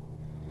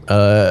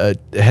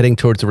 heading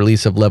towards the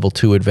release of Level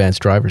 2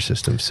 advanced driver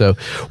systems. So,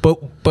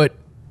 but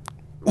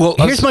well,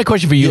 here's my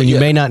question for you, and you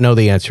may not know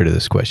the answer to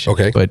this question.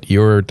 Okay. But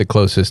you're the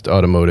closest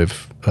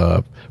automotive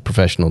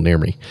professional near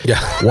me. Yeah.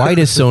 Why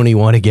does Sony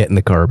want to get in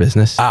the car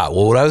business?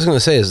 Well, what I was going to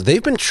say is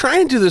they've been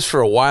trying to do this for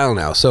a while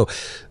now. So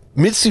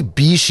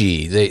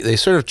Mitsubishi, they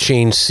sort of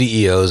change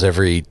CEOs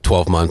every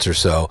 12 months or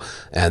so,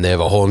 and they have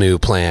a whole new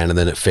plan, and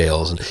then it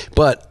fails.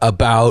 But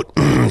about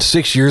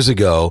 6 years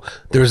ago,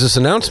 there was this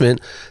announcement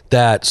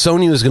that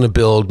Sony was going to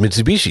build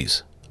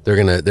Mitsubishis. They're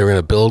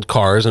gonna build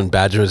cars and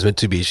badge them as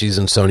Mitsubishis,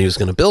 and Sony was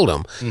gonna build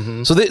them.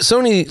 Mm-hmm. So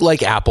Sony,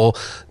 like Apple,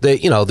 they're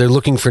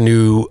looking for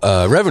new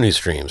revenue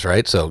streams,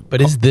 right? So,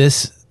 but is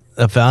this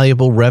a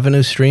valuable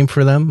revenue stream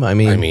for them? I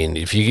mean,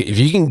 if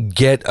you can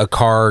get a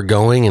car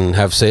going and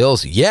have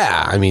sales,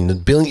 yeah. I mean, the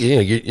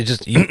billion,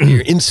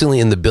 you're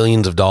instantly in the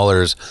billions of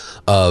dollars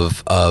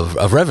of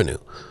revenue.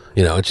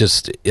 It's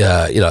just,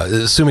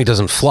 assuming it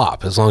doesn't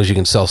flop, as long as you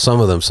can sell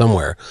some of them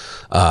somewhere,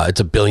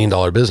 it's $1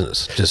 billion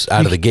business just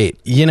out of the gate.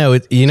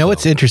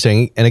 What's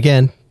interesting, and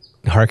again,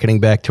 hearkening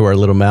back to our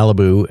little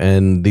Malibu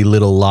and the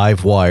little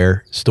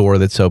Livewire store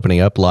that's opening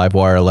up.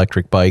 Livewire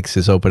Electric Bikes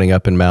is opening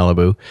up in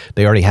Malibu.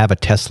 They already have a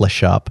Tesla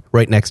shop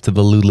right next to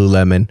the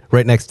Lululemon,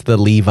 right next to the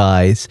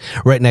Levi's,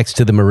 right next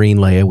to the Marine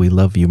Layer. We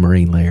love you,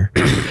 Marine Layer.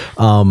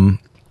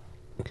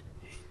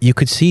 You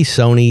could see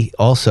Sony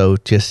also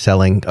just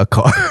selling a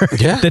car.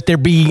 Yeah. That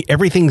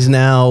everything's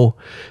now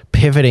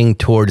pivoting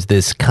towards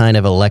this kind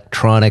of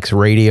electronics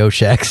Radio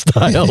Shack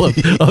style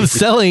of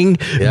selling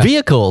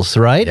vehicles,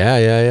 right?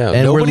 Yeah.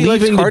 And Nobody we're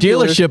leaving the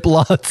dealership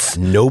dealers. lots.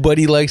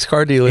 Nobody likes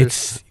car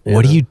dealers.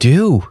 What do you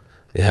do?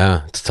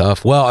 Yeah, it's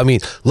tough. Well, I mean,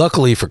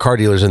 luckily for car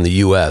dealers in the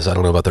U.S., I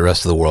don't know about the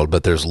rest of the world,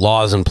 but there's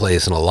laws in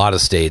place in a lot of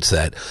states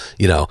that,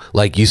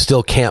 like you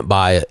still can't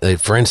buy,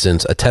 for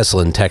instance, a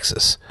Tesla in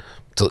Texas.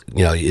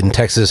 In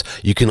Texas,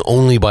 you can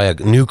only buy a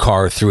new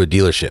car through a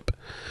dealership.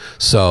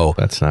 So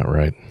that's not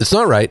right. It's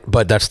not right,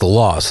 but that's the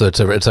law. So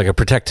it's like a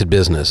protected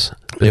business.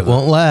 It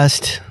won't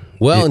last.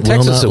 Well, in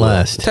Texas it will.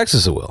 Last.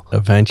 Texas it will.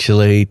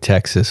 Eventually,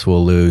 Texas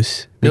will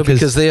lose.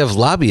 Because they have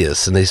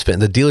lobbyists, and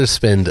the dealers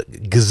spend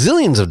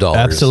gazillions of dollars.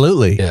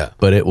 Absolutely. Yeah.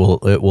 But it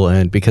will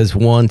end, because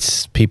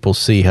once people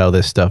see how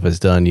this stuff is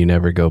done, you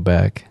never go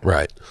back.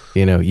 Right.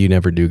 You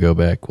never do go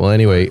back. Well,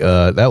 anyway,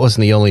 that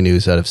wasn't the only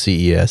news out of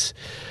CES.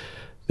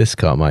 This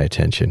caught my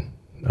attention.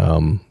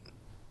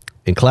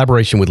 In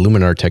collaboration with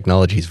Luminar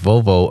Technologies,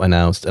 Volvo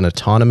announced an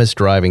autonomous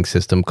driving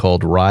system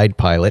called Ride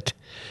Pilot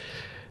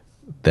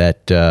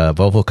that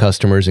Volvo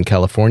customers in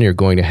California are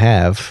going to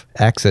have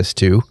access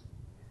to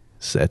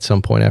at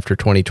some point after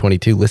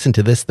 2022. Listen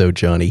to this, though,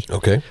 Johnny.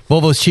 Okay.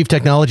 Volvo's Chief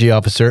Technology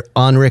Officer,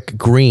 Henrik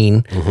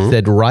Green,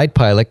 said Ride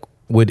Pilot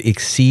would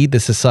exceed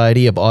the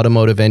Society of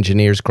Automotive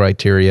Engineers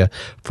criteria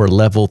for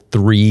Level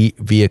 3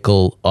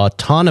 vehicle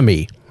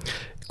autonomy.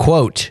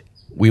 Quote,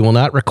 "We will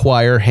not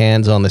require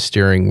hands on the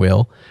steering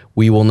wheel.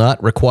 We will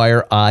not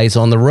require eyes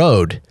on the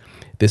road."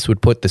 This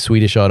would put the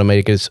Swedish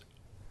automakers,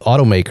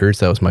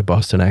 that was my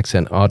Boston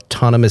accent,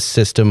 autonomous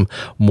system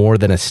more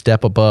than a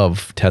step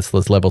above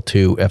Tesla's Level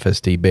 2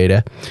 FSD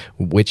beta,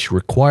 which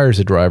requires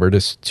a driver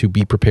to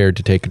be prepared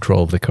to take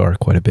control of the car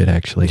quite a bit,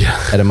 actually,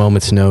 at a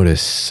moment's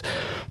notice.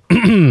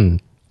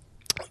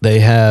 They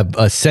have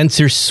a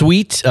sensor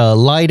suite,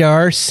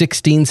 LiDAR,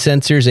 16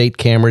 sensors, 8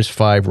 cameras,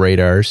 5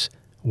 radars.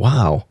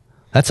 Wow.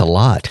 That's a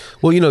lot.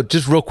 Well,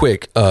 just real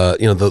quick, the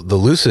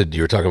Lucid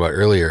you were talking about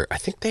earlier, I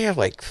think they have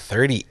like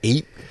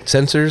 38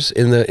 sensors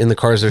in the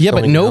cars. Yeah,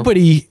 but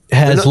nobody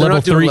has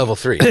level 3. Level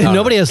 3.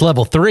 Nobody has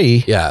level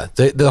 3. Yeah,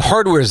 the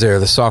hardware is there,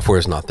 the software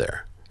is not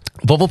there.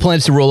 Volvo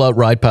plans to roll out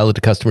Ride Pilot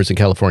to customers in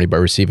California by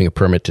receiving a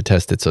permit to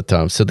test its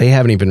autonomy. So they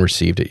haven't even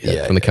received it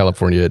yet from the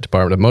California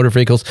Department of Motor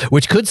Vehicles,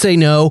 which could say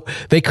no.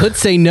 They could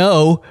say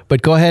no,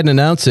 but go ahead and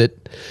announce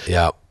it.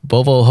 Yeah.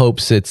 Volvo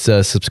hopes its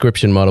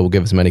subscription model will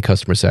give as many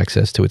customers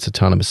access to its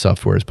autonomous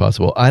software as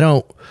possible.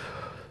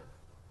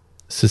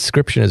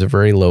 Subscription is a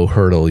very low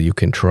hurdle you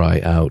can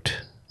try out.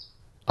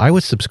 I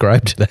would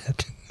subscribe to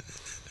that.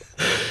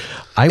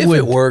 If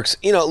it works,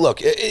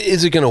 look,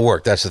 is it going to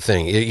work? That's the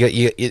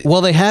thing.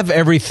 Well, they have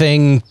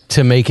everything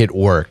to make it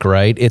work,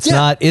 right? It's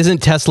not.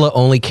 Isn't Tesla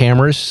only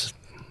cameras?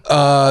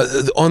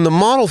 On the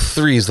Model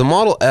 3s, the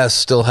Model S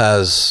still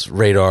has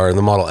radar, and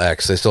the Model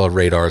X, they still have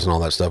radars and all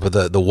that stuff.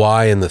 But the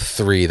Y and the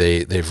 3,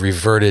 they've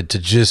reverted to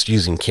just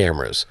using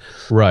cameras.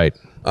 Right.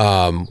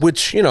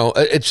 Which,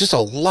 it's just a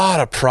lot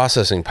of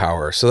processing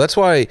power. So that's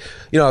why,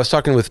 I was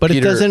talking with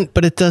Peter.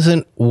 It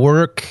doesn't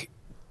work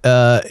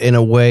in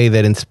a way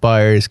that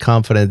inspires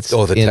confidence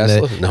in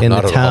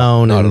the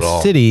town and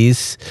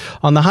cities.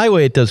 On the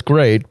highway, it does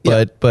great,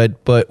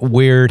 but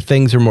where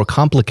things are more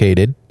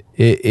complicated,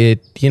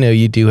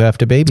 you do have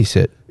to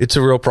babysit. It's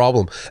a real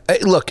problem.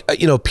 Look,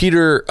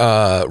 Peter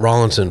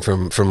Rawlinson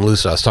from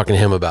Lucid, I was talking to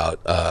him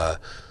about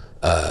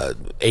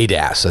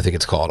ADAS, I think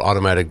it's called,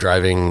 automatic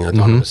driving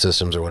autonomous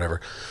systems or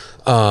whatever.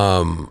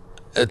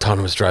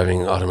 Autonomous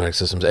driving automatic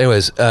systems.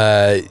 Anyways,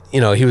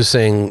 he was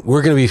saying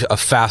we're going to be a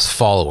fast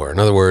follower. In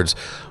other words,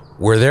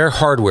 we're there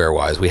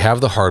hardware-wise. We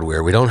have the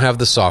hardware. We don't have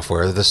the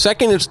software. The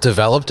second it's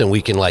developed and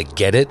we can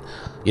get it,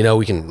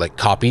 we can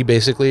copy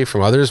basically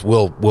from others,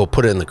 we'll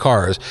put it in the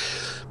cars.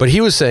 But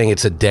he was saying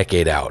it's a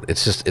decade out.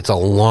 It's a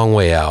long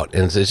way out,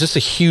 and it's just a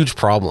huge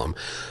problem.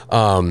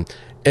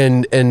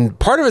 And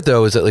part of it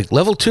though is that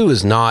level 2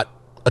 is not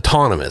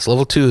autonomous.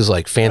 Level 2 is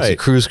fancy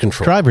cruise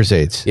control, driver's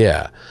aids.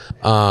 Yeah.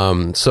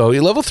 So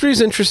level 3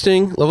 is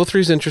interesting. But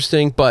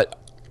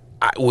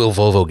will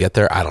Volvo get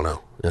there? I don't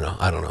know.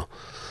 I don't know.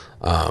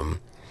 I've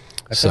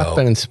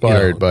been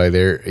inspired by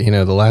their,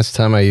 the last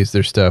time I used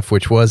their stuff,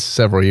 which was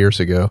several years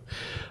ago,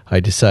 I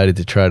decided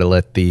to try to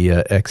let the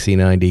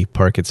XC90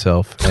 park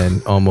itself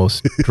and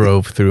almost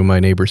drove through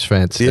my neighbor's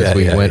fence as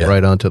we went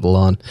right onto the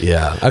lawn.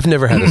 Yeah, I've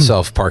never had a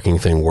self-parking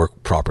thing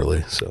work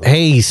properly. So.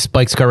 Hey,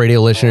 Spike's Car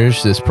Radio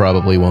listeners, this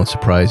probably won't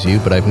surprise you,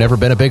 but I've never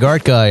been a big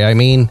art guy. I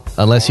mean,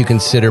 unless you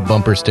consider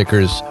bumper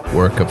stickers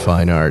work of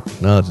fine art.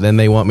 No, then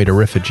they want me to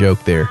riff a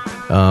joke there.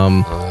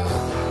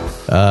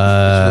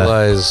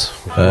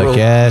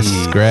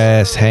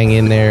 Grass, hang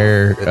in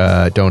there.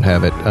 Don't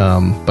have it.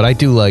 But I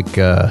do like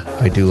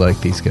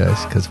these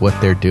guys because what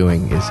they're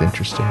doing is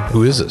interesting.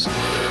 Who is this?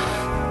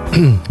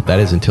 That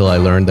is until I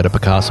learned that a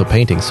Picasso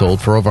painting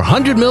sold for over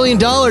 $100 million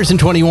in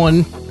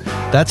 21.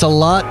 That's a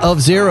lot of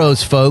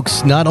zeros,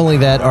 folks. Not only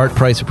that, art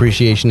price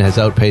appreciation has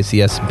outpaced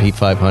the S&P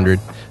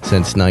 500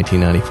 since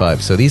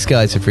 1995. So these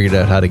guys have figured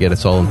out how to get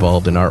us all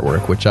involved in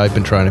artwork, which I've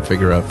been trying to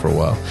figure out for a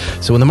while.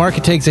 So when the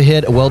market takes a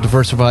hit, a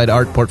well-diversified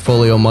art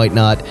portfolio might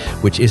not,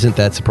 which isn't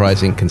that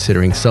surprising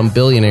considering some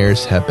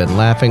billionaires have been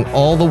laughing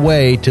all the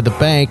way to the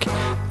bank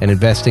and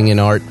investing in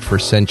art for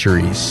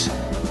centuries.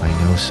 I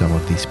know some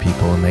of these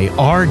people, and they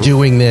are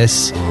doing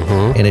this,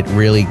 and it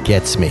really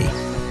gets me.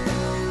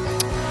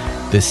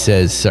 This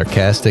says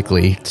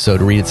sarcastically, so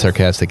to read it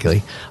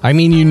sarcastically, I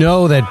mean,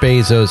 that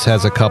Bezos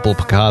has a couple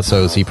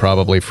Picassos he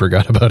probably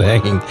forgot about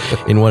hanging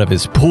in one of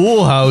his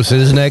pool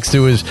houses next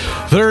to his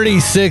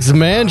 36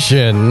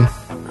 mansion.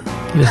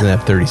 He doesn't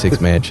have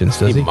 36 mansions,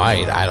 does he? He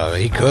might. I don't know.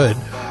 He could.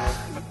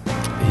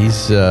 He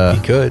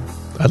could.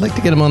 I'd like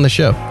to get him on the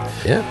show.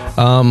 Yeah.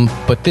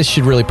 But this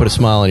should really put a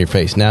smile on your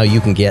face. Now you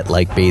can get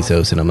like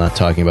Bezos, and I'm not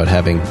talking about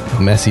having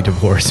a messy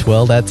divorce.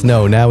 Well,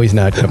 now he's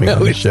not coming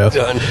on the show.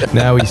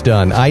 Now he's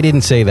done. I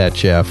didn't say that,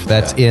 Jeff.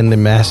 That's in the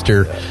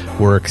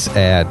Masterworks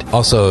ad.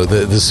 Also,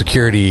 the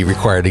security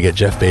required to get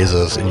Jeff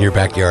Bezos in your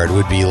backyard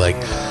would be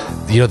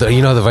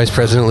the vice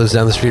president lives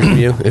down the street from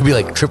you? It'd be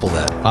triple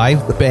that.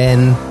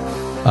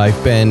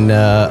 I've been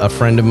a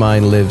friend of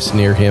mine lives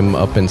near him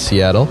up in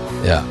Seattle.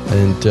 Yeah.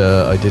 And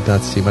I did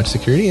not see much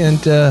security.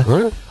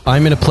 And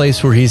I'm in a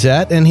place where he's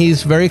at, and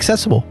he's very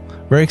accessible.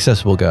 Very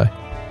accessible guy.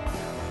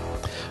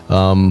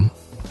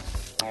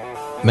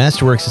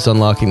 Masterworks is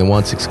unlocking the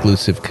once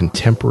exclusive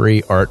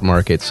contemporary art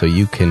market so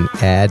you can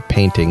add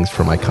paintings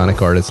from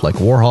iconic artists like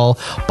Warhol,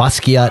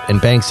 Basquiat,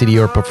 and Banksy to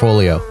your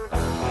portfolio.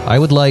 I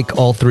would like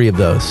all three of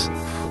those.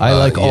 I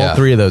like all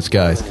three of those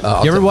guys.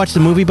 You ever watch the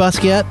movie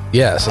Basquiat?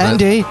 Yes.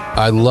 Andy.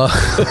 I love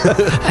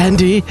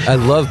Andy. I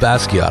love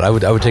Basquiat. I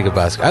would take a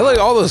Basquiat. I like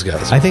all those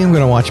guys. I think I'm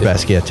going to watch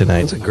Basquiat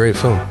tonight. It's a great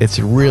film. It's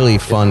a really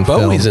fun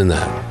film. Bowie's in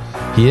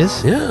that. He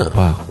is? Yeah.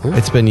 Wow. Yeah.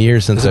 It's been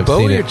years since I've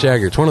Bowie seen it. or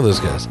Jagger? It's one of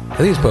those guys. I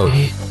think it's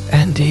Bowie.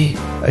 Andy.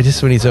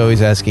 When he's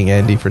always asking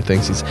Andy for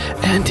things, he's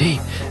Andy.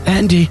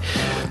 Yeah,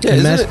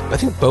 I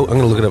think I'm going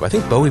to look it up. I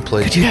think Bowie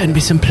played. Could you hand me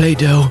some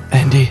Play-Doh,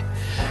 Andy?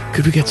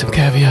 Could we get some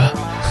caviar?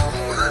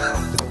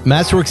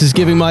 Masterworks is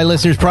giving my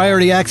listeners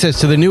priority access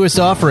to the newest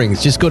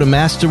offerings. Just go to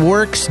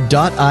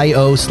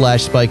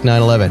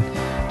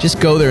masterworks.io/Spike911. Just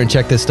go there and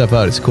check this stuff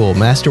out. It's cool.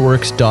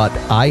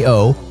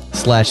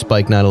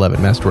 Masterworks.io/Spike911.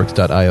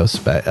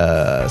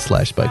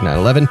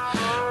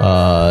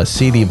 Masterworks.io/Spike911.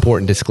 See the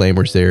important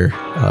disclaimers there.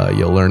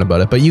 You'll learn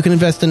about it. But you can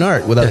invest in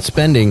art without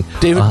spending.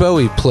 David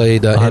Bowie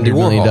played Andy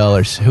Warhol. $100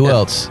 million. Who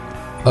else?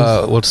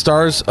 It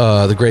stars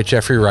the great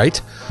Jeffrey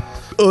Wright.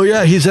 Oh,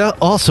 yeah. He's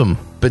awesome.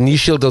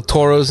 Benicio del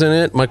Toro's in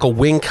it. Michael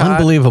Wincott.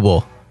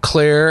 Unbelievable.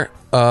 Claire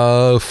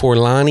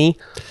Forlani.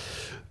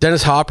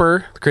 Dennis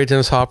Hopper. The great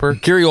Dennis Hopper.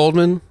 Gary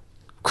Oldman.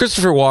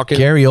 Christopher Walken,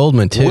 Gary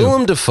Oldman too,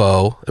 Willem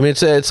Dafoe. I mean,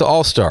 it's an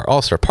all-star.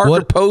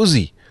 Parker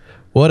Posey.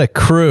 What a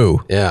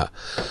crew! Yeah.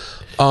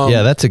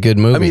 Yeah, that's a good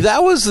movie. I mean,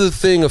 that was the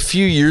thing a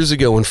few years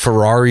ago when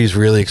Ferraris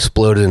really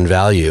exploded in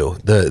value.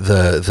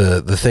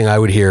 The thing I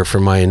would hear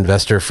from my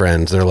investor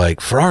friends, they're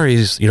like,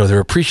 Ferraris, they're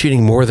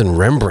appreciating more than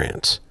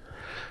Rembrandts.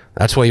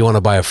 That's why you want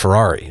to buy a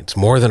Ferrari. It's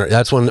more than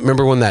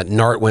remember when that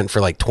Nart went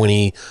for like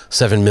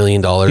 $27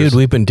 million? Dude,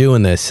 we've been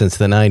doing this since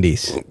the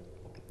 90s.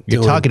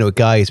 You're talking to a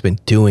guy who's been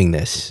doing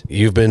this.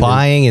 You've been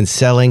buying and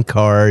selling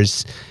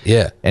cars.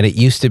 Yeah. And it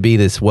used to be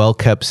this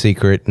well-kept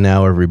secret.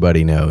 Now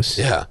everybody knows.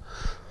 Yeah.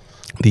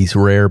 These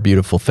rare,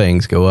 beautiful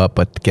things go up,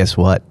 but guess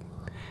what?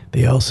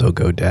 They also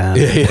go down.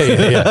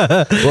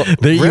 Yeah.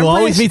 Well, you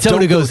always meet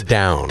someone who goes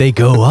down. They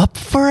go up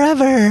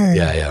forever.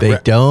 Yeah. They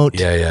don't.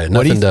 Yeah.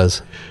 Nothing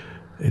does.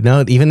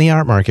 No, even the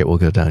art market will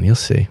go down. You'll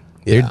see.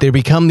 Yeah. They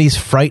become these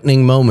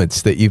frightening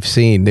moments that you've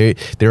seen.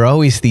 They're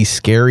always these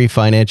scary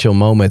financial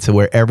moments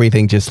where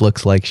everything just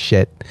looks like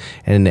shit,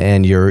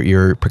 and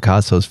your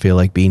Picassos feel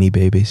like Beanie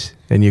Babies,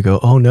 and you go,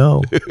 "Oh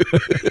no,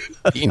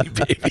 Beanie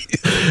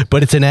Babies!"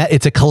 But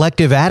it's a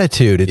collective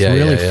attitude. It's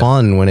really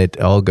fun when it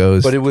all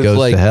goes. But it was goes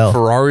like to hell.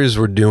 Ferraris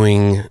were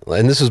doing,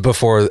 and this was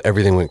before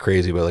everything went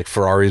crazy. But like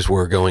Ferraris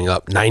were going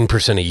up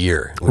 9% a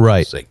year,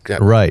 right?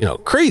 Right,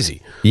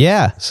 crazy.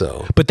 Yeah.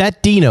 So, but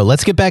that Dino,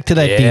 let's get back to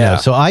that Dino.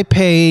 So I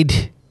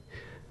paid,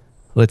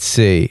 let's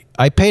see,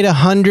 I paid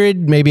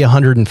 100, maybe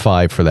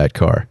 105 for that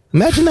car.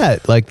 Imagine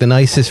that, like the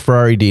nicest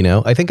Ferrari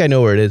Dino. I think I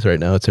know where it is right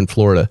now. It's in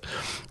Florida.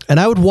 And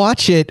I would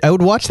watch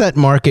that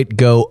market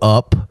go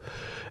up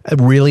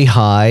really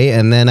high,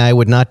 and then I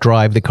would not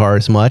drive the car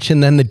as much,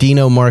 and then the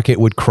Dino market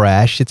would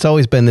crash. It's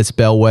always been this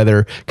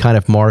bellwether kind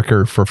of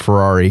marker for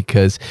Ferrari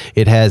because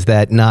it has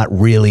that not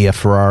really a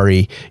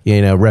Ferrari,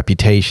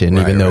 reputation,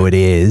 even though it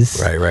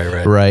is.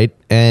 Right.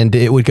 And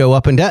it would go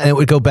up and down, and it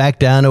would go back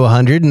down to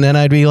 100, and then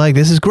I'd be like,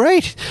 this is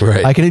great.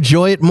 Right. I can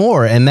enjoy it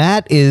more. And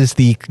that is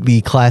the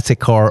classic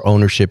car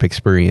ownership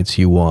experience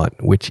you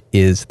want, which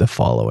is the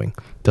following.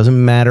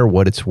 Doesn't matter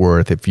what it's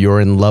worth. If you're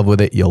in love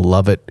with it, you'll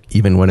love it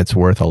even when it's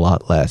worth a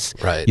lot less.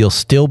 Right. You'll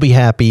still be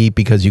happy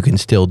because you can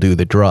still do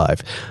the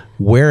drive.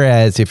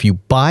 Whereas if you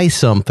buy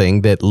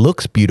something that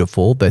looks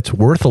beautiful, that's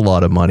worth a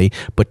lot of money,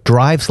 but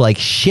drives like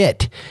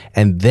shit,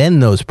 and then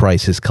those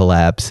prices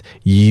collapse,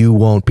 you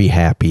won't be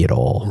happy at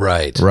all.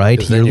 Right.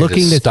 You're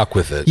looking just stuck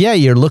with it. Yeah,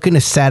 you're looking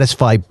to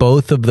satisfy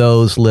both of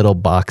those little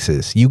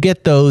boxes. You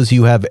get those,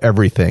 you have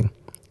everything.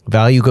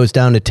 Value goes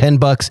down to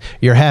 $10,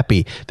 you're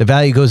happy. The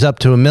value goes up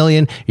to $1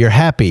 million, you're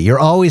happy. You're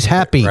always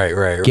happy.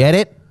 Right. Get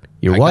it?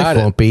 Your wife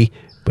won't be,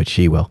 but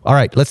she will. All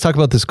right, let's talk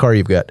about this car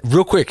you've got.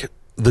 Real quick,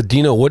 the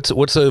Dino, what's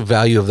the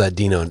value of that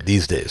Dino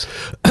these days?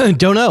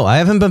 Don't know. I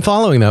haven't been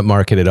following that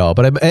market at all,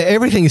 but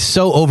everything is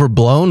so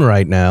overblown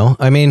right now.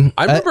 I mean,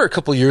 I remember a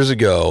couple years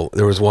ago,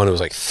 there was one that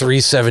was like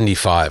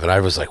 $375, and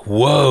I was like,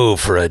 whoa,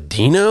 for a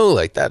Dino?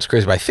 Like, that's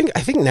crazy. But I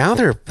think now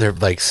they're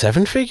like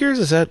seven figures.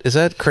 Is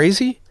that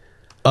crazy?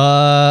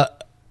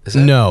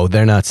 No,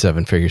 they're not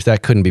seven figures.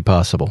 That couldn't be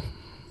possible.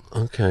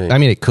 Okay. I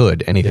mean, it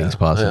could. Anything's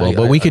possible.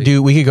 But we could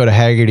go to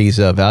Haggerty's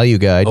value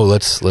guide. Oh,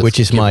 let's which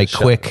is my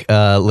quick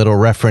little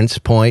reference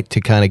point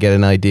to kind of get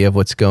an idea of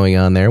what's going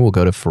on there. We'll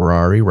go to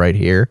Ferrari right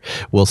here.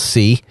 We'll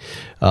see.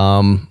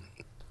 I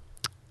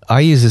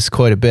use this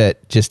quite a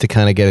bit just to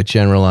kind of get a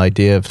general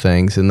idea of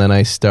things, and then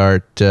I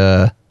start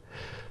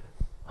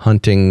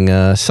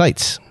hunting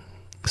sites.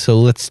 So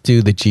let's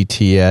do the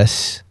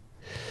GTS.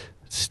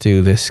 Let's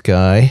do this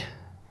guy.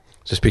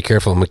 Just be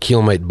careful.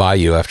 McKeel might buy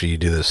you after you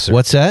do this search.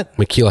 What's that?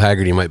 McKeel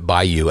Haggerty might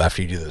buy you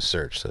after you do this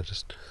search. So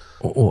just...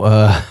 here we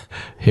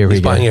go.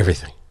 He's buying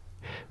everything.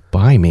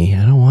 Buy me?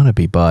 I don't want to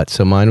be bought.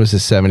 So mine was a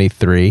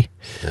 73.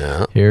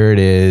 Yeah. Here it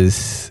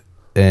is.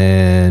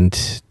 And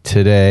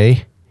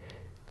today,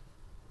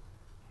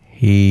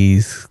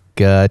 he's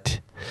got...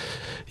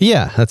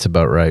 Yeah, that's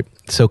about right.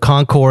 So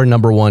Concours,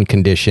 number one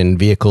condition,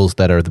 vehicles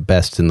that are the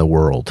best in the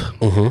world.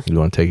 Mm-hmm. You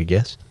want to take a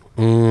guess?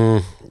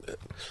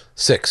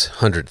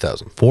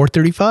 600,000.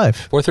 435.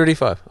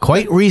 435. Okay.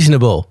 Quite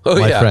reasonable,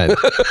 my friend.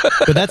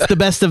 But that's the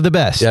best of the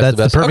best. Yeah,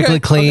 that's the perfectly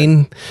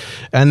clean. Okay.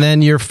 And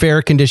then your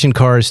fair condition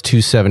car is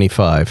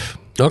 275.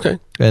 Okay.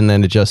 And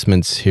then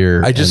adjustments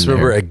here. I just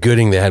remember at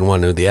Gooding they had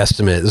one. The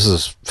estimate, this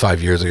was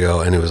 5 years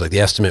ago, and it was like the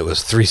estimate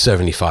was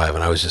 375,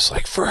 and I was just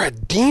like, for a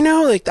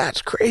Dino, like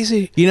that's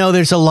crazy.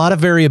 There's a lot of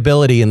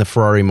variability in the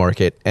Ferrari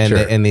market, and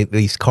Sure.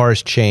 these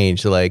cars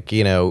change. Like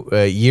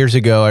years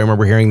ago, I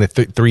remember hearing the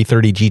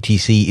 330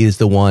 GTC is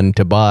the one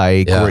to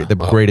buy,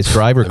 greatest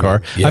driver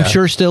car. Yeah. I'm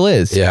sure still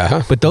is.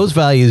 Yeah. But those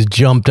values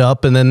jumped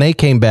up, and then they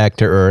came back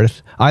to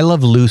earth. I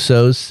love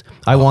Lusos.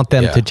 I want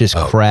them to just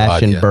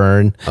crash and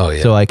burn,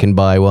 so I can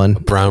buy one.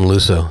 Brown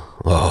Lusso.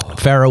 Oh.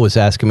 Farrow was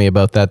asking me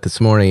about that this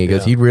morning. He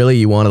goes, you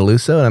want a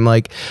Lusso? And I'm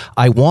like,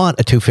 I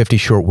want a 250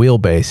 short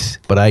wheelbase,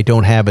 but I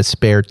don't have a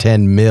spare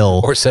 10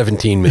 mil. Or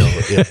 17 mil.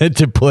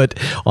 to put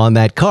on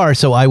that car.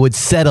 So I would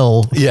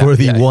settle for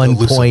the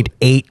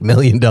 $1.8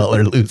 million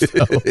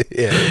Lusso.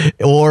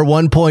 Or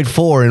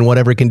 1.4 in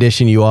whatever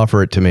condition you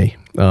offer it to me.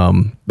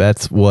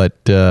 That's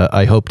what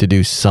I hope to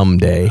do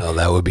someday. Oh,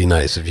 that would be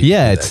nice if you could do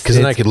that. Because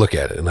then I could look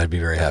at it and I'd be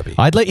very happy.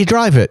 I'd let you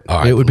drive it.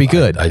 It would be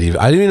good. I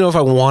don't even know if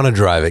I want to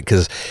drive it,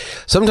 because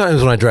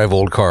sometimes when I drive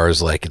old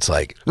cars, like it's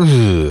like,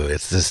 ooh,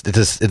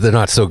 they're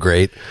not so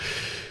great.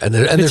 And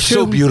they're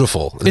so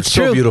beautiful. It's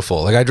so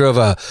beautiful. Like I drove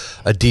a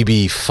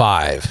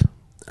DB5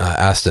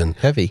 Aston.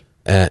 Heavy.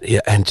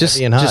 And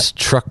just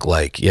truck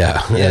like,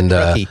 and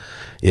trucky.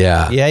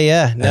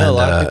 No, a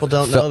lot of people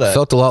don't know that.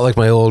 Felt a lot like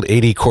my old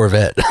 80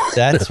 Corvette.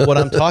 That's what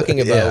I'm talking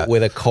about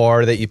with a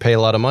car that you pay a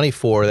lot of money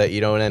for that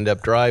you don't end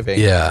up driving.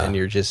 Yeah. And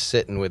you're just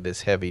sitting with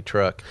this heavy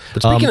truck.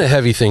 But speaking of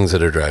heavy things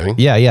that are driving.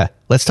 Yeah.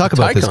 Let's talk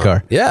about this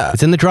car. Yeah.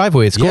 It's in the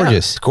driveway. It's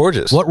gorgeous. It's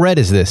gorgeous. What red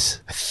is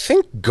this? I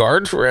think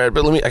Guard's red,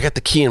 but I got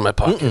the key in my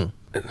pocket.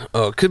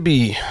 Oh, it could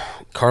be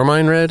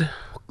Carmine red.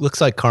 Looks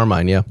like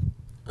Carmine, yeah.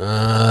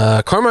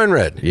 Carmine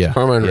red. Yeah.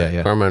 Carmine red.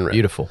 Yeah. Carmine red.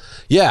 Beautiful.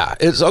 Yeah.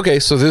 It's okay.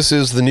 So this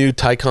is the new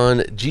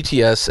Taycan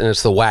GTS, and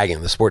it's the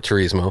wagon, the Sport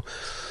Turismo.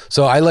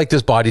 So I like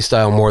this body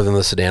style more than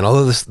the sedan,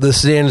 although the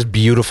sedan is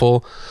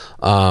beautiful.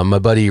 My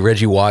buddy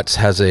Reggie Watts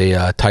has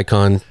a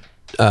Taycan.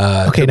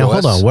 Okay, now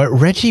hold on.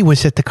 Reggie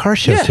was at the car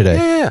show today.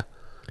 Yeah.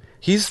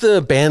 He's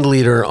the band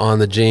leader on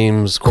the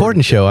James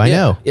Corden show. I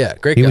know. Yeah,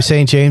 great guy. He was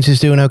saying James is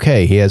doing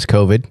okay. He has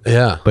COVID.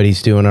 Yeah. But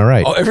he's doing all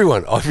right. Oh, every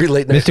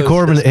late night. Mr.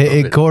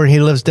 Corbin, he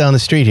lives down the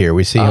street here.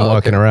 We see him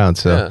walking around,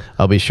 so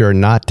I'll be sure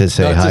not to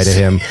say hi to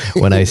him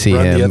when I see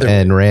him.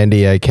 And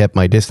Randy, I kept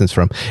my distance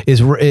from.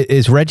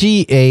 Is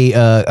Reggie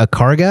a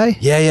car guy?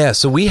 Yeah.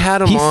 So we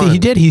had him on. He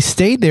did. He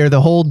stayed there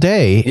the whole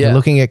day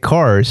looking at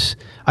cars.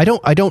 I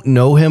don't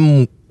know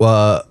him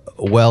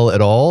well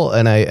at all,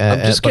 and I'm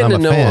just getting to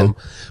know him.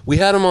 We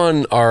had him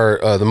on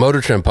our the Motor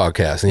Trend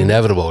podcast, The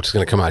Inevitable, which is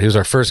going to come out. He was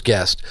our first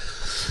guest,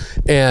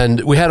 and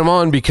we had him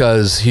on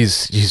because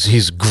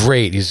he's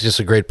great. He's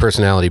just a great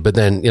personality. But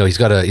then he's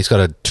got a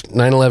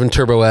 911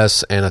 Turbo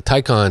S and a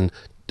Taycan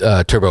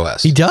Turbo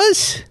S. He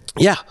does,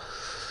 yeah.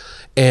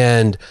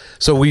 And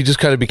so we just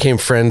kind of became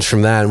friends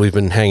from that, and we've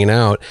been hanging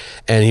out.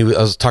 And I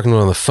was talking to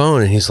him on the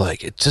phone, and he's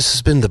like, "It just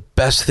has been the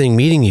best thing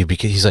meeting you,"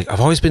 because he's like,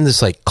 "I've always been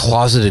this like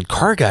closeted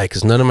car guy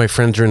because none of my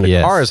friends are into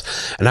cars,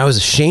 and I was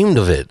ashamed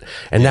of it.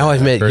 And now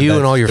I've met you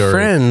and all your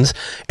friends,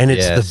 and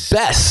it's the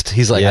best."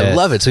 He's like, "I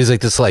love it." So he's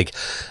like this like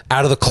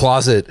out of the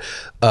closet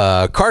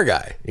car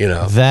guy,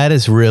 That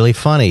is really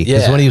funny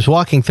because when he was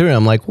walking through,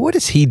 I'm like, "What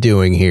is he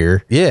doing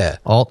here?" Yeah,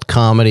 alt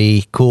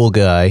comedy, cool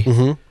guy.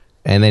 Mm-hmm.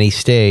 And then he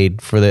stayed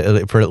for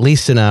at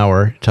least an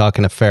hour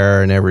talking to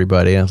Farrah and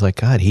everybody. I was like,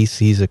 God,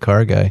 he's a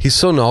car guy. He's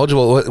so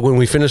knowledgeable. When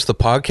we finished the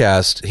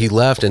podcast, he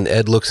left, and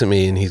Ed looks at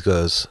me and he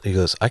goes,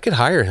 "I could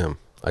hire him."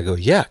 I go,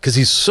 "Yeah," because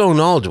he's so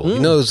knowledgeable. He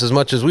knows as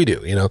much as we do.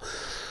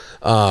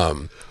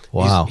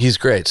 Wow, he's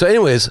great. So,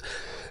 anyways,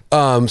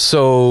 it's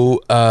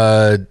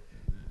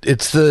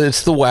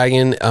the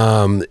wagon.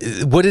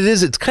 What it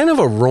is, it's kind of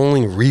a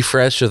rolling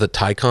refresh of the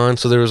Taycan.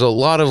 So there was a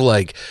lot of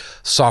like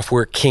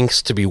software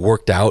kinks to be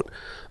worked out.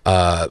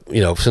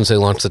 Since they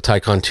launched the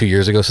Taycan 2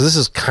 years ago. So this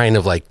is kind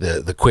of like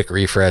the quick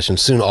refresh, and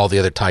soon all the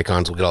other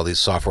Taycans will get all these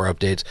software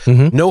updates.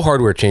 Mm-hmm. No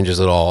hardware changes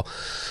at all.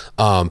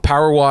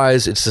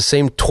 Power-wise, it's the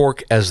same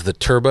torque as the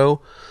Turbo.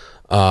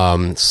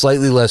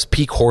 Slightly less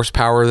peak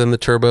horsepower than the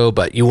Turbo,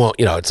 but you won't,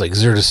 it's like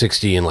 0 to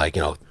 60 and like,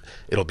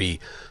 it'll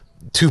be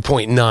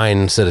 2.9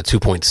 instead of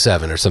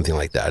 2.7 or something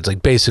like that. It's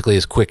like basically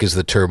as quick as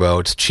the Turbo.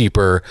 It's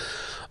cheaper.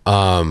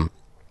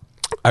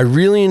 I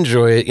really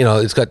enjoy it.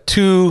 It's got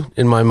two,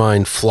 in my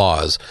mind,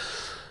 flaws.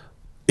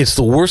 It's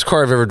the worst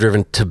car I've ever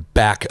driven to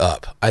back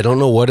up. I don't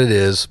know what it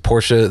is.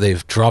 Porsche,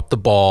 they've dropped the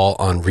ball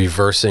on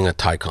reversing a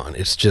Taycan.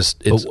 It's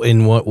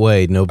in what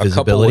way? No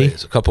visibility?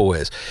 A couple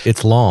ways.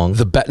 It's long.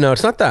 No,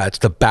 it's not that. It's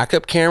the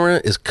backup camera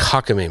is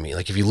cockamamie.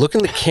 Like if you look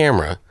in the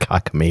camera,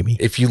 cockamamie.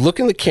 If you look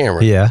in the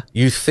camera,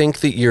 you think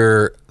that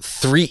you're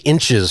 3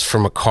 inches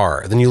from a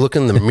car. Then you look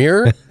in the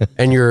mirror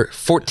and you're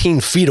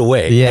 14 feet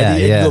away.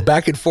 And you go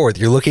back and forth.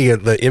 You're looking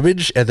at the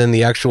image and then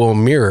the actual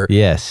mirror.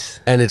 Yes.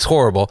 And it's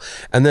horrible.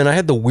 And then I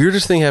had the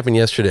weirdest thing happen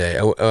yesterday.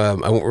 I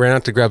ran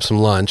out to grab some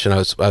lunch, and I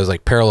was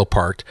like parallel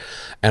parked,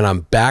 and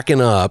I'm backing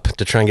up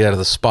to try and get out of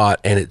the spot,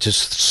 and it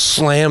just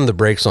slammed the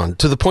brakes on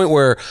to the point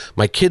where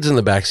my kid's in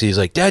the backseat. He's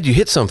like, "Dad, you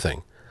hit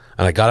something."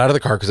 And I got out of the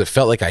car because it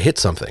felt like I hit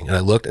something, and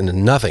I looked and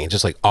nothing. It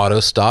just like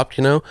auto stopped,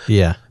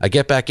 Yeah. I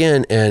get back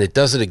in and it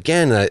does it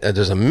again. And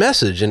there's a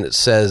message and it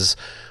says,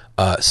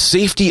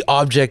 safety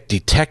object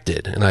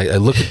detected. And I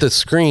look at the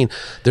screen.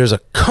 There's a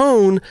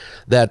cone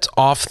that's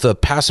off the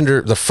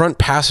front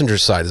passenger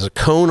side. There's a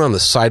cone on the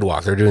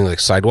sidewalk. They're doing like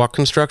sidewalk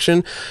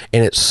construction,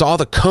 and it saw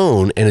the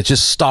cone and it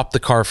just stopped the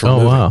car from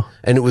moving. Wow.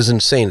 And it was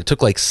insane. It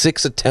took like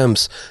 6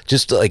 attempts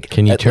just to like.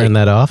 Can you turn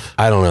that off?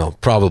 I don't know.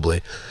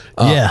 Probably.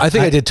 I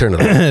think I did turn it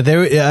off.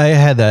 I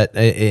had that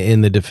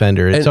in the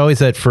Defender. It's always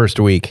that first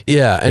week.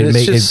 Yeah, and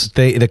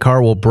the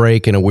car will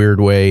brake in a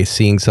weird way,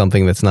 seeing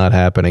something that's not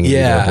happening. And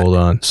you gotta hold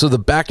on. So the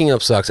backing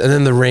up sucks, and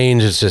then the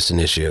range is just an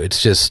issue.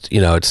 It's just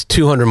it's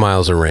 200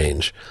 miles of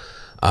range.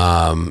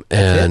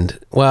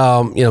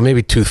 Well,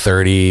 maybe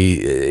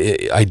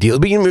 230 ideal.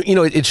 But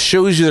it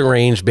shows you the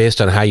range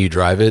based on how you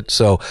drive it.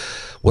 So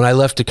when I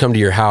left to come to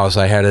your house,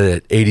 I had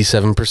it at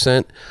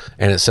 87%,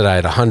 and it said I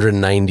had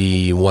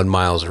 191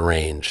 miles of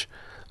range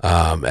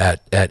at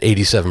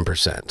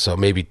 87%. So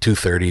maybe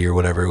 230 or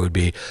whatever it would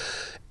be.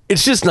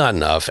 It's just not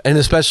enough, and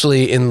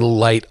especially in the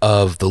light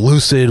of the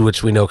Lucid,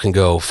 which we know can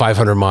go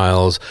 500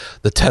 miles.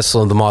 The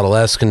Tesla and the Model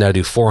S can now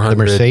do 400.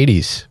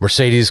 The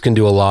Mercedes can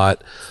do a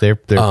lot. They're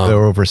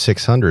over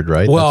 600,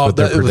 right? Well,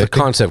 that's what the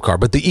concept car,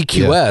 but the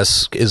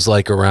EQS is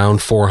like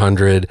around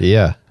 400.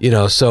 Yeah,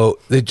 so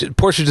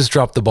Porsche just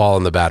dropped the ball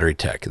on the battery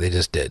tech. They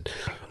just did.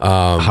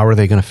 How are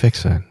they going to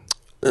fix that?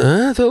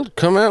 They'll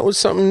come out with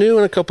something new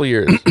in a couple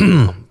years.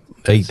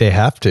 They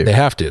have to. They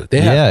have to.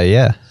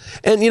 Yeah.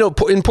 And, in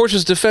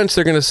Porsche's defense,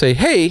 they're going to say,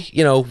 hey,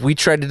 we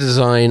tried to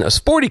design a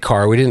sporty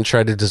car. We didn't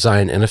try to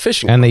design an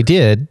efficient car. And they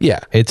did.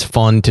 Yeah. It's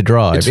fun to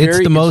drive. It's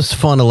the most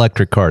fun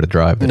electric car to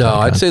drive. No,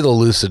 I'd say the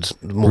Lucid's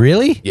more.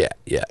 Really? Yeah.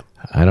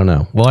 I don't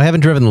know. Well, I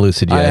haven't driven the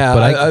Lucid yet,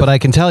 but I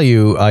can tell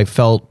you I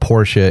felt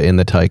Porsche in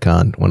the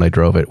Taycan when I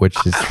drove it, which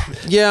is...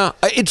 Yeah,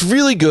 it's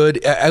really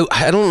good.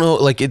 I don't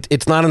know,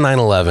 it's not a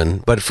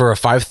 911, but for a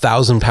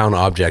 5,000-pound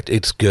object,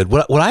 it's good.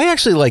 What I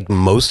actually like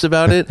most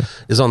about it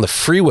is on the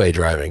freeway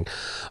driving.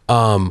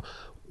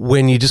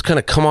 When you just kind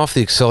of come off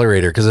the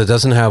accelerator, because it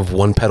doesn't have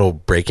one pedal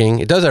braking.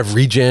 It does have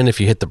regen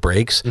if you hit the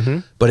brakes,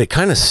 but it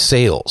kind of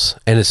sails,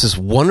 and it's this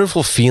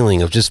wonderful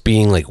feeling of just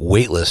being like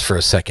weightless for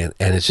a second,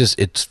 and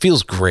it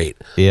feels great.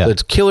 Yeah, so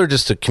it's killer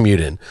just to commute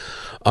in.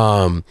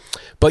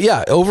 But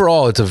yeah,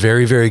 overall, it's a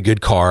very, very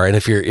good car. And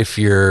if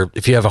you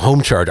have a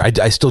home charger,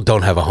 I still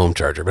don't have a home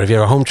charger, but if you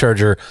have a home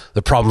charger,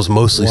 the problem's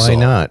mostly solved. Why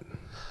not?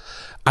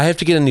 I have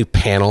to get a new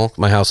panel.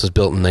 My house was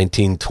built in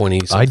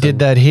 1920. I did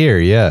that here.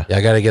 Yeah.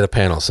 I got to get a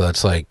panel. So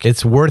it's like,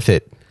 it's worth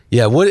it.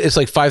 Yeah. It's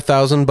like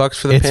 $5,000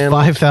 for the panel.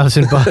 It's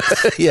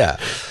 $5,000. Yeah,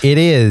 it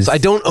is. I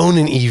don't own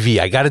an EV.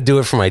 I got to do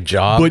it for my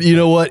job. But you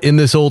know what? In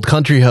this old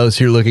country house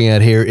you're looking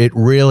at here, it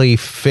really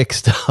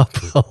fixed up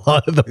a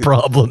lot of the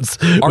problems.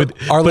 But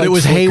it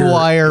was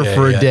haywire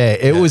for a day.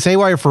 It was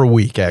haywire for a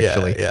week,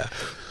 actually. Yeah.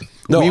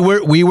 No,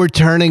 we were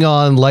turning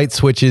on light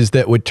switches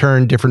that would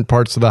turn different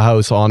parts of the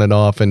house on and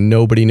off, and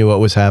nobody knew what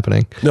was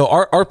happening. No,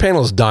 our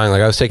panel's dying.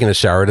 Like I was taking a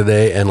shower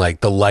today, and like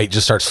the light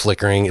just starts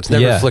flickering. It's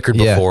never flickered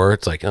before.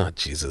 It's like, oh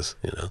Jesus,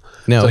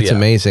 No, so, it's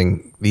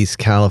amazing. These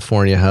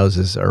California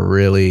houses are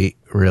really,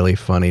 really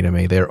funny to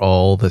me. They're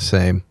all the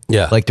same.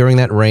 Yeah. Like during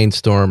that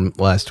rainstorm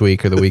last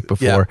week or the week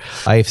before,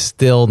 I've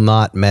still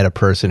not met a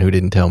person who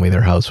didn't tell me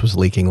their house was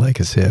leaking like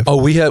a sieve.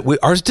 Oh,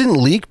 ours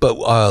didn't leak, but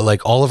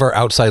like all of our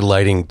outside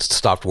lighting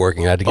stopped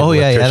working. I had to get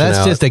electrician that's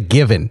out. Just a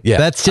given. Yeah.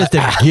 That's just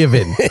a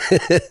given.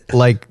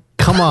 Like,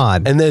 come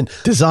on. And then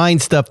design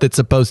stuff that's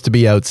supposed to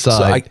be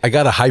outside. So I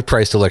got a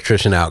high-priced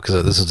electrician out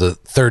because this is the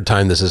third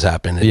time this has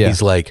happened. And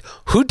he's like,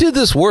 who did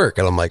this work?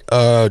 And I'm like,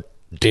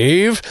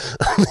 Dave.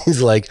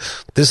 He's like,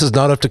 this is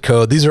not up to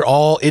code. These are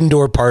all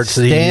indoor parts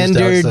that he used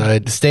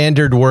outside.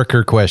 Standard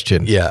worker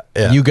question. Yeah.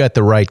 You got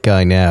the right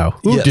guy now.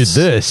 Who did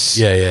this?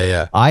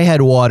 Yeah. I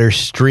had water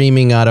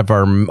streaming out of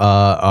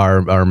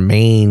our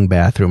main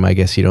bathroom. I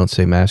guess you don't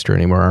say master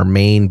anymore. Our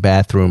main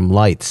bathroom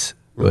lights.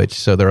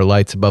 So there are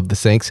lights above the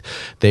sinks.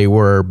 They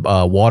were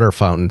water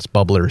fountains,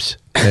 bubblers.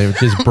 And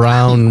just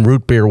brown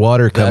root beer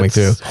water coming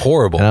through.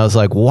 Horrible. And I was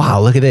like,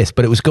 wow, look at this.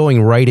 But it was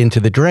going right into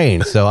the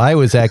drain. So I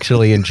was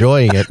actually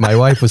enjoying it. My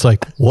wife was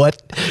like,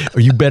 what?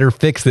 You better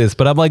fix this.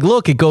 But I'm like,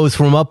 look, it goes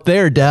from up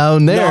there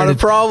down there. Not a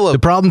problem. The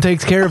problem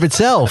takes care of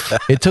itself.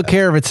 It took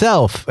care of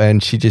itself.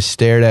 And she just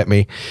stared at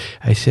me.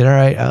 I said, all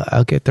right,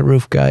 I'll get the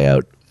roof guy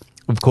out.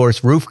 Of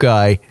course, roof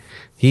guy,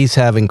 he's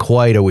having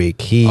quite a week.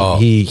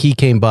 He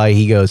came by.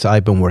 He goes,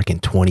 I've been working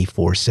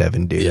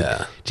 24/7, dude.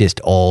 Yeah. Just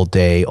all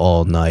day,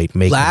 all night,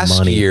 making money.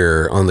 Last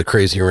year, on the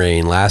crazy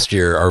rain,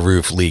 our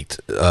roof leaked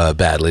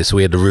badly, so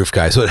we had the roof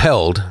guy. So it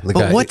held.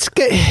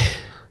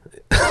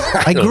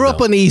 I grew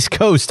up on the East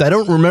Coast. I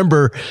don't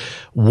remember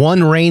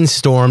one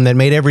rainstorm that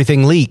made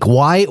everything leak.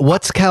 Why?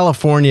 What's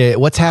California?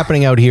 What's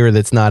happening out here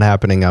that's not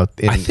happening out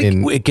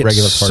in it gets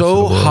regular parts of the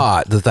world? so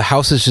hot that the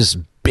houses just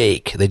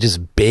bake. They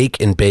just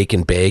bake and bake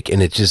and bake,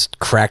 and it just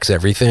cracks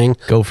everything.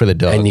 Go for the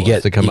dog. And you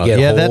get holes.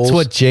 That's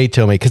what Jay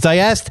told me. Because I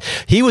asked,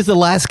 he was the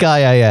last guy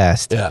I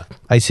asked. Yeah.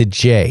 I said,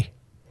 Jay,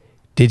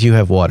 did you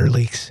have water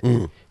leaks?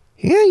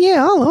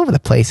 Yeah, all over the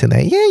place in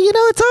there. Yeah,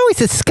 it's always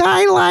a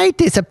skylight.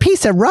 There's a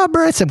piece of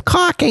rubber, some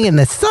caulking in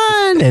the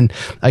sun. And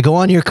I go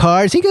on your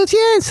cars. He goes,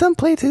 yeah, in some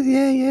places,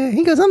 yeah.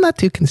 He goes, I'm not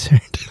too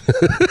concerned.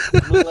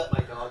 I'm going to let my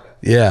dog out.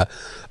 Yeah.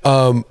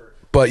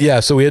 But yeah,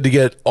 so we had to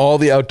get all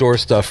the outdoor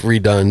stuff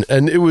redone,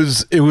 and it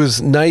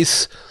was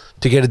nice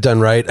to get it done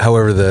right.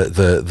 However,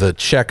 the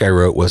check I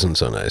wrote wasn't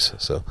so nice.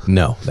 So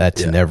no,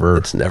 that's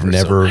never so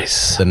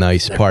nice. The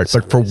nice part.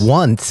 So but for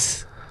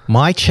once,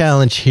 my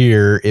challenge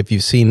here, if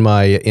you've seen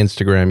my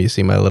Instagram, you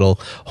see my little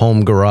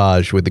home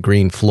garage with the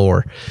green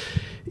floor.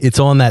 It's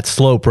on that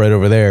slope right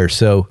over there.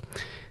 So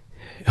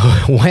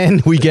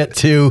when we get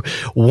to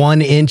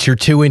 1 inch or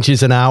 2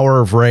 inches an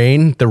hour of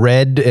rain, the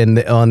red and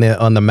on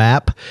the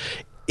map,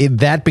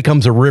 that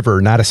becomes a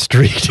river, not a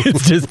street.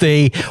 It's just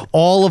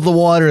all of the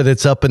water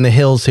that's up in the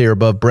hills here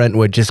above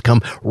Brentwood just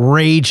come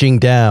raging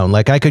down.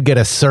 Like I could get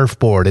a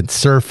surfboard and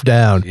surf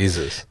down.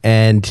 Jesus.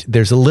 And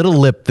there's a little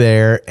lip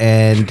there,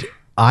 and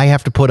I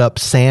have to put up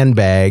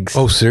sandbags.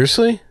 Oh,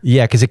 seriously?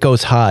 Yeah, because it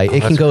goes high.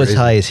 It can go crazy. as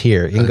high as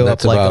here. It can go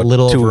up like a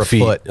little 2 over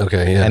feet. a foot.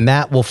 Okay, yeah. And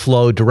that will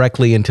flow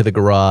directly into the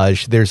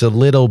garage. There's a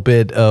little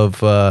bit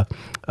of a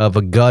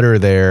gutter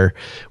there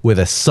with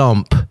a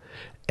sump.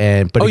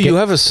 But you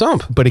have a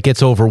sump. But it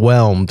gets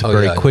overwhelmed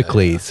very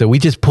quickly. Yeah. So we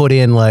just put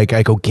in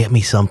I go, get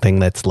me something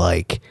that's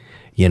like,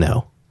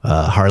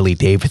 Harley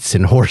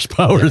Davidson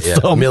horsepower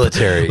sump.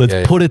 Military.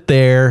 Let's put it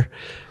there.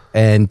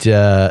 And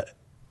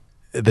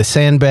the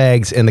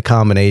sandbags and the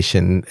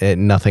combination,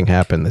 nothing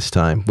happened this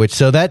time.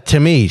 So that to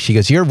me, she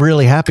goes, you're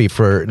really happy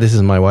this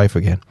is my wife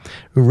again.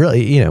 We're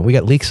really, we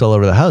got leaks all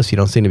over the house. You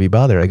don't seem to be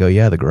bothered. I go,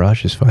 yeah, the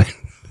garage is fine.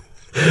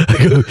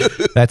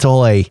 That's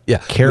all I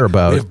care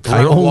about.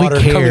 I only water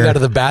care coming out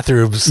of the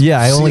bathrooms. Yeah,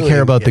 I only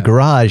care about the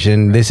garage,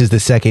 and this is the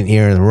second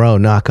year in a row,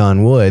 knock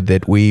on wood,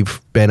 that we've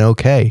been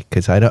okay.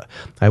 Because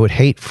I would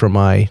hate for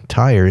my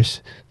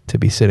tires to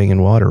be sitting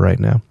in water right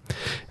now.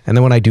 And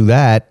then when I do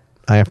that,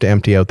 I have to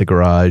empty out the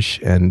garage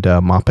and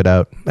mop it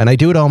out, and I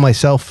do it all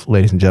myself,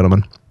 ladies and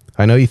gentlemen.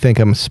 I know you think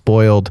I'm a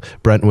spoiled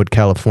Brentwood,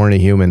 California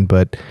human,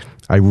 but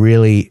I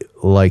really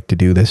like to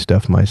do this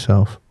stuff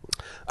myself.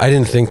 I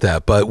didn't think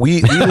that, but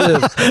we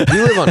live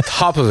on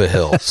top of a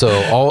hill,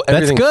 so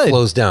everything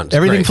flows down.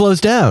 Everything flows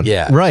down.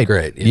 Yeah, right.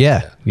 Great.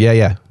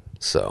 Yeah.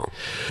 So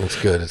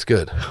it's good. It's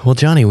good. Well,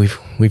 Johnny,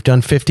 we've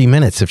done 50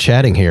 minutes of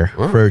chatting here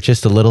for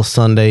just a little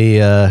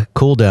Sunday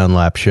cool down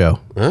lap show.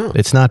 Oh.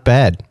 It's not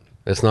bad.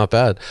 It's not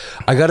bad.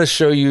 I got to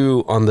show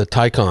you on the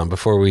Taycan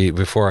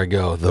before I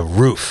go the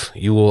roof.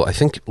 I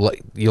think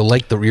you'll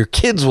like your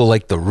kids will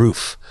like the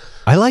roof.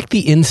 I like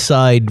the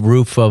inside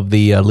roof of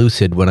the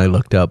Lucid when I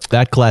looked up.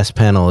 That glass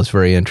panel is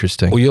very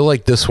interesting. Well, you'll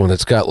like this one.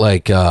 It's got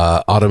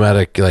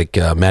automatic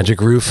magic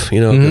roof.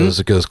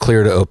 It goes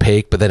clear to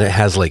opaque, but then it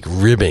has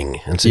ribbing,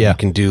 and so you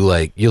can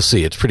do you'll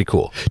see. It's pretty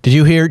cool. Did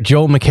you hear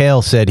Joel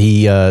McHale said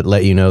he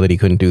let you know that he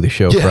couldn't do the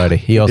show Friday?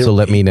 He also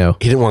let me know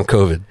he didn't want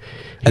COVID.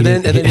 And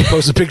then he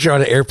posts a picture on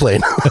an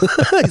airplane.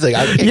 He's like,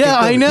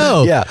 I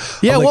know.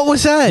 Yeah. What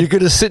was that? You're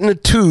going to sit in a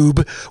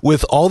tube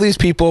with all these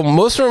people.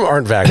 Most of them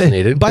aren't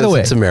vaccinated. By the way,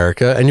 it's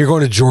America, and you're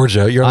going to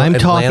Georgia. You're on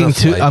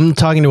I'm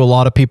talking to a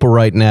lot of people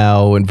right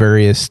now in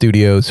various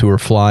studios who are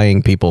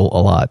flying people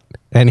a lot.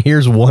 And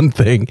here's one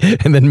thing,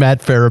 and then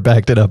Matt Farah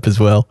backed it up as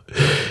well.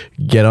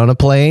 Get on a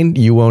plane,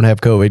 you won't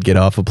have COVID. Get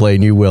off a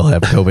plane, you will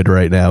have COVID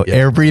right now.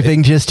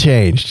 Everything just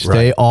changed.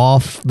 Stay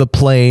off the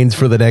planes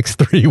for the next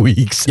 3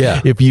 weeks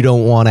if you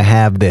don't want to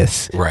have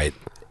this. Right.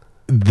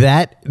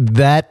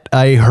 That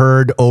I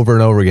heard over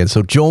and over again.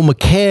 So Joel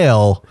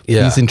McHale,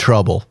 he's in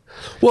trouble.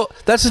 Well,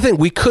 that's the thing.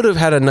 We could have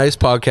had a nice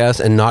podcast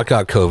and not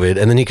got COVID,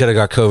 and then he could have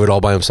got COVID all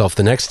by himself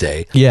the next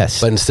day.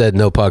 Yes. But instead,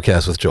 no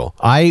podcast with Joel.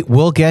 I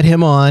will get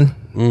him on.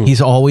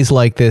 He's always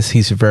like this.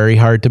 He's very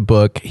hard to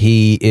book.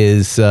 He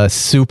is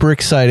super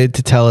excited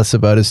to tell us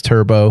about his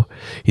turbo.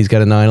 He's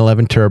got a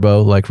 911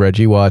 turbo like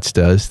Reggie Watts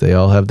does. They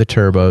all have the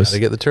turbos. Gotta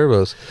get the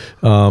turbos.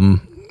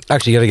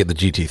 Actually, you got to get the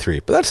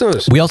GT3, but that's another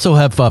story. We also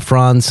have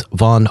Franz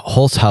von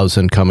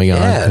Holzhausen coming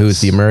on,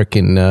 who's the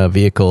American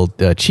vehicle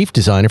chief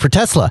designer for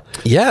Tesla.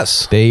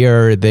 Yes,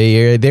 their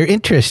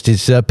interest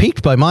is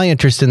piqued by my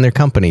interest in their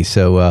company.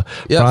 So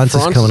Franz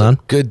is coming on.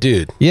 Good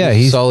dude. Yeah,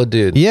 he's a solid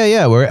dude.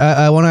 Yeah.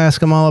 I want to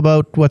ask him all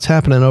about what's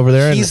happening over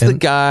there. He's the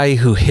guy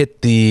who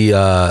hit the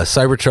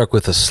Cybertruck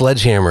with a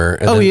sledgehammer.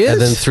 And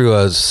then threw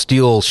a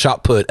steel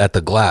shot put at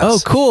the glass. Oh,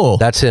 cool.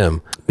 That's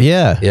him.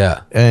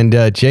 Yeah. And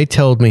Jay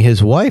told me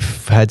his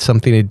wife had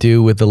something to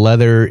do with the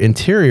leather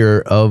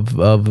interior of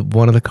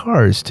one of the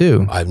cars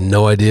too. I have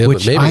no idea,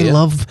 but maybe. I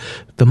love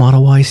the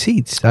Model Y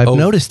seats. I've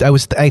noticed.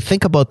 I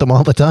think about them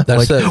all the time.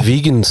 That's that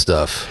vegan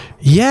stuff.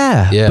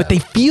 Yeah. But they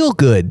feel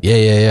good.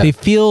 Yeah. They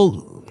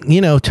feel,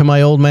 to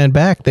my old man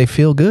back, they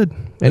feel good.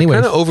 Anyway,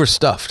 kind of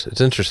overstuffed.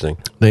 It's interesting.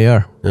 They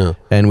are. Yeah.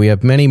 And we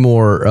have many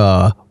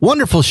more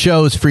wonderful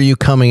shows for you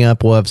coming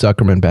up. We'll have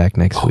Zuckerman back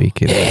next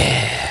week.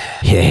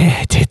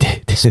 Yeah,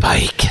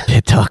 Spike.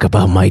 To talk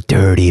about my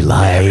dirty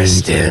life.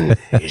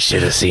 You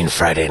should have seen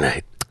Friday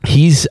night.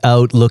 He's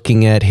out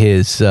looking at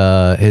his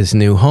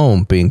new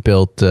home being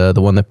built, the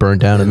one that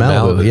burned down in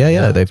Malibu.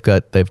 Yeah.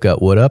 They've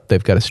got wood up.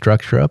 They've got a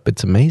structure up.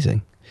 It's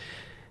amazing.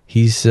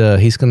 He's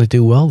going to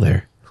do well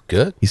there.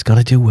 Good. He's going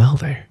to do well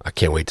there. I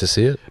can't wait to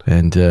see it.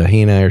 And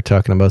he and I are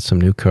talking about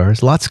some new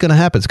cars. Lots going to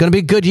happen. It's going to be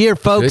a good year,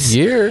 folks. Good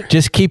year.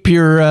 Just keep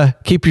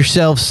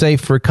yourselves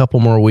safe for a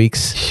couple more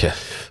weeks. Yeah.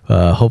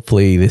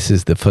 Hopefully this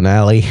is the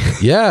finale.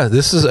 Yeah,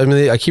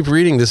 I keep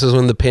reading this is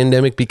when the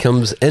pandemic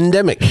becomes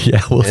endemic.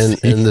 Yeah,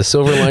 and the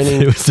silver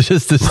lining. It was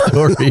just a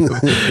story.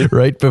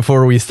 Right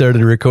before we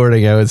started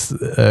recording, I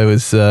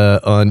was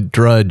on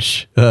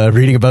Drudge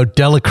reading about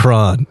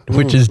Delacron,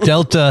 which is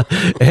Delta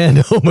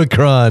and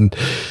Omicron.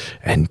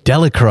 And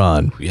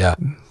Delacron. Yeah.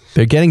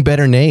 They're getting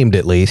better named,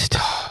 at least.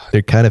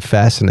 They're kind of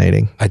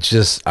fascinating.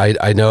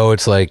 I know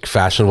it's like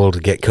fashionable to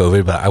get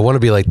COVID, but I want to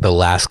be like the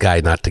last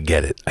guy not to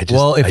get it. If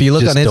you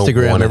look on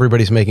Instagram,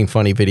 everybody's making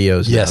funny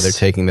videos now. Yes. They're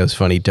taking those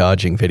funny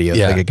dodging videos,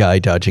 like a guy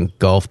dodging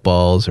golf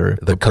balls or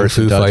the kung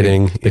fu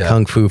fighting. The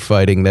kung fu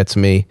fighting, that's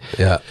me.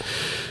 Yeah.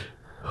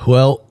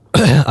 Well,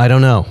 I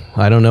don't know.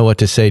 I don't know what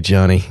to say,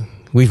 Johnny.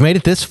 We've made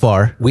it this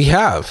far. We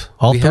have.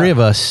 All three of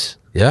us.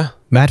 Yeah.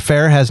 Matt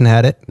Fair hasn't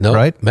had it,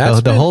 right?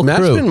 Matt's whole Matt's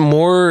crew. been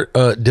more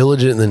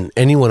diligent than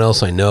anyone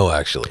else I know,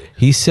 actually.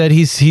 He said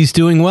he's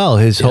doing well.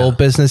 His whole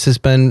business has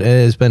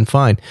been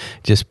fine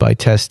just by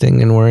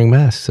testing and wearing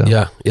masks. So.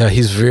 Yeah,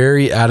 he's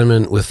very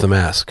adamant with the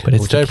mask, but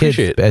it's which I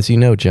appreciate. As you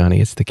know,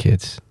 Johnny, it's the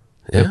kids.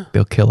 Yeah,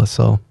 they'll kill us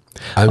all.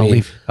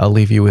 I'll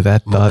leave you with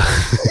that thought.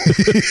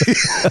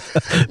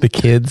 The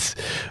kids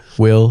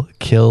will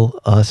kill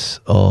us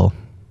all.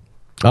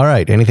 All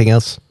right. Anything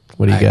else?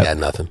 What do you got? I got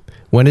nothing.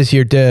 When is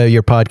your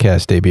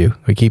podcast debut?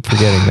 We keep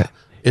forgetting that.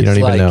 You don't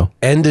even know.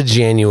 End of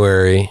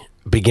January,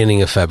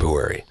 beginning of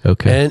February.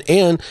 Okay.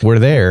 And we're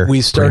there.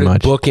 We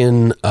started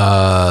booking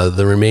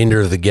the remainder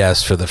of the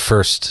guests for the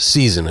first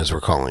season, as we're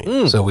calling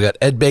it. So we got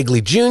Ed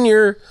Begley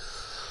Jr.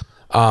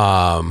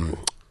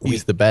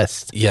 He's the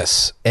best.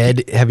 Yes.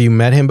 Ed, have you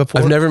met him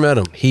before? I've never met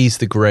him. He's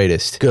the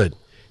greatest. Good.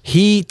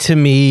 He, to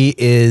me,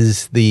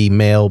 is the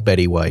male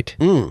Betty White.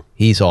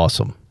 He's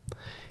awesome.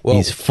 Well,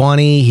 he's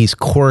funny, he's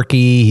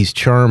quirky, he's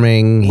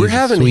charming, he's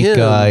a sweet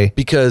guy.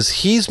 Because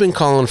he's been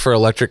calling for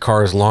electric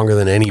cars longer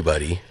than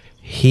anybody.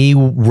 He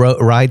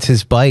rides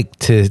his bike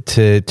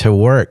to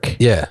work.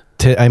 Yeah.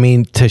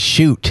 To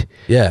shoot.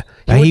 Yeah.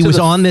 He was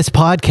on this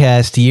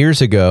podcast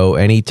years ago,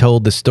 and he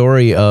told the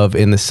story of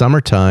in the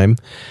summertime.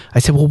 I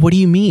said, well, what do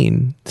you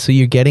mean? So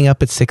you're getting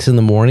up at 6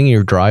 a.m,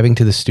 you're driving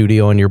to the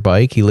studio on your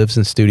bike. He lives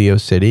in Studio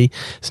City.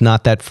 It's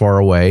not that far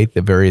away,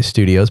 the various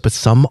studios, but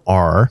some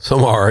are.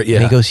 Some are, yeah.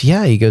 And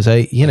he goes,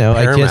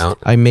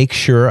 I make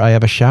sure I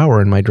have a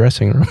shower in my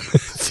dressing room.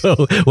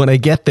 So when I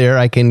get there,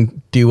 I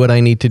can do what I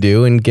need to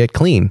do and get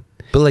clean.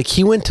 But like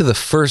he went to the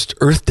first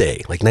Earth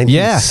Day, like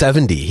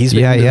 1970. He's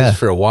been doing this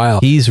for a while.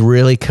 He's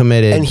really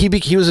committed, and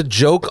he was a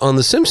joke on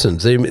The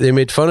Simpsons. They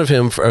made fun of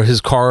him for his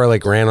car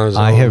like ran on his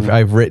own.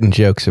 I've written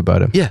jokes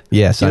about him. Yeah,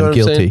 yes, I'm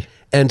guilty.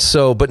 And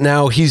so, but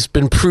now he's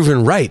been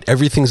proven right.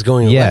 Everything's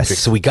going electric,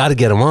 so we got to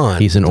get him on.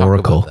 He's an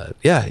oracle.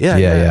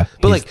 Yeah.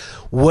 But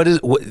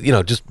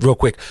just real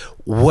quick,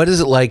 what is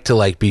it like to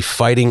like be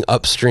fighting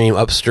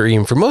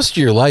upstream for most of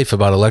your life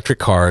about electric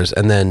cars,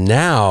 and then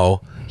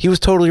now he was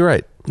totally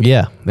right.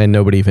 Yeah, and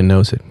nobody even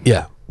knows it.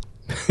 Yeah.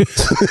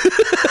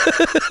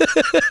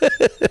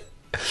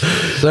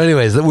 So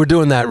anyways, we're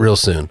doing that real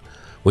soon.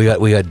 We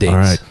got dates. All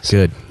right,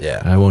 good. Yeah.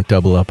 I won't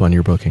double up on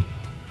your booking.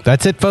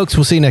 That's it, folks.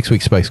 We'll see you next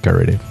week, Spike's Car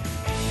Radio.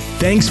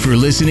 Thanks for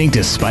listening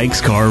to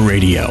Spike's Car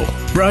Radio,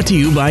 brought to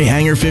you by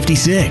Hangar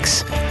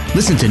 56.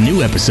 Listen to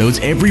new episodes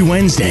every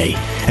Wednesday,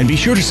 and be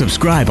sure to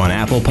subscribe on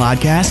Apple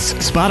Podcasts,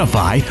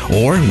 Spotify,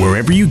 or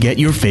wherever you get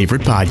your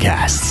favorite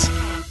podcasts.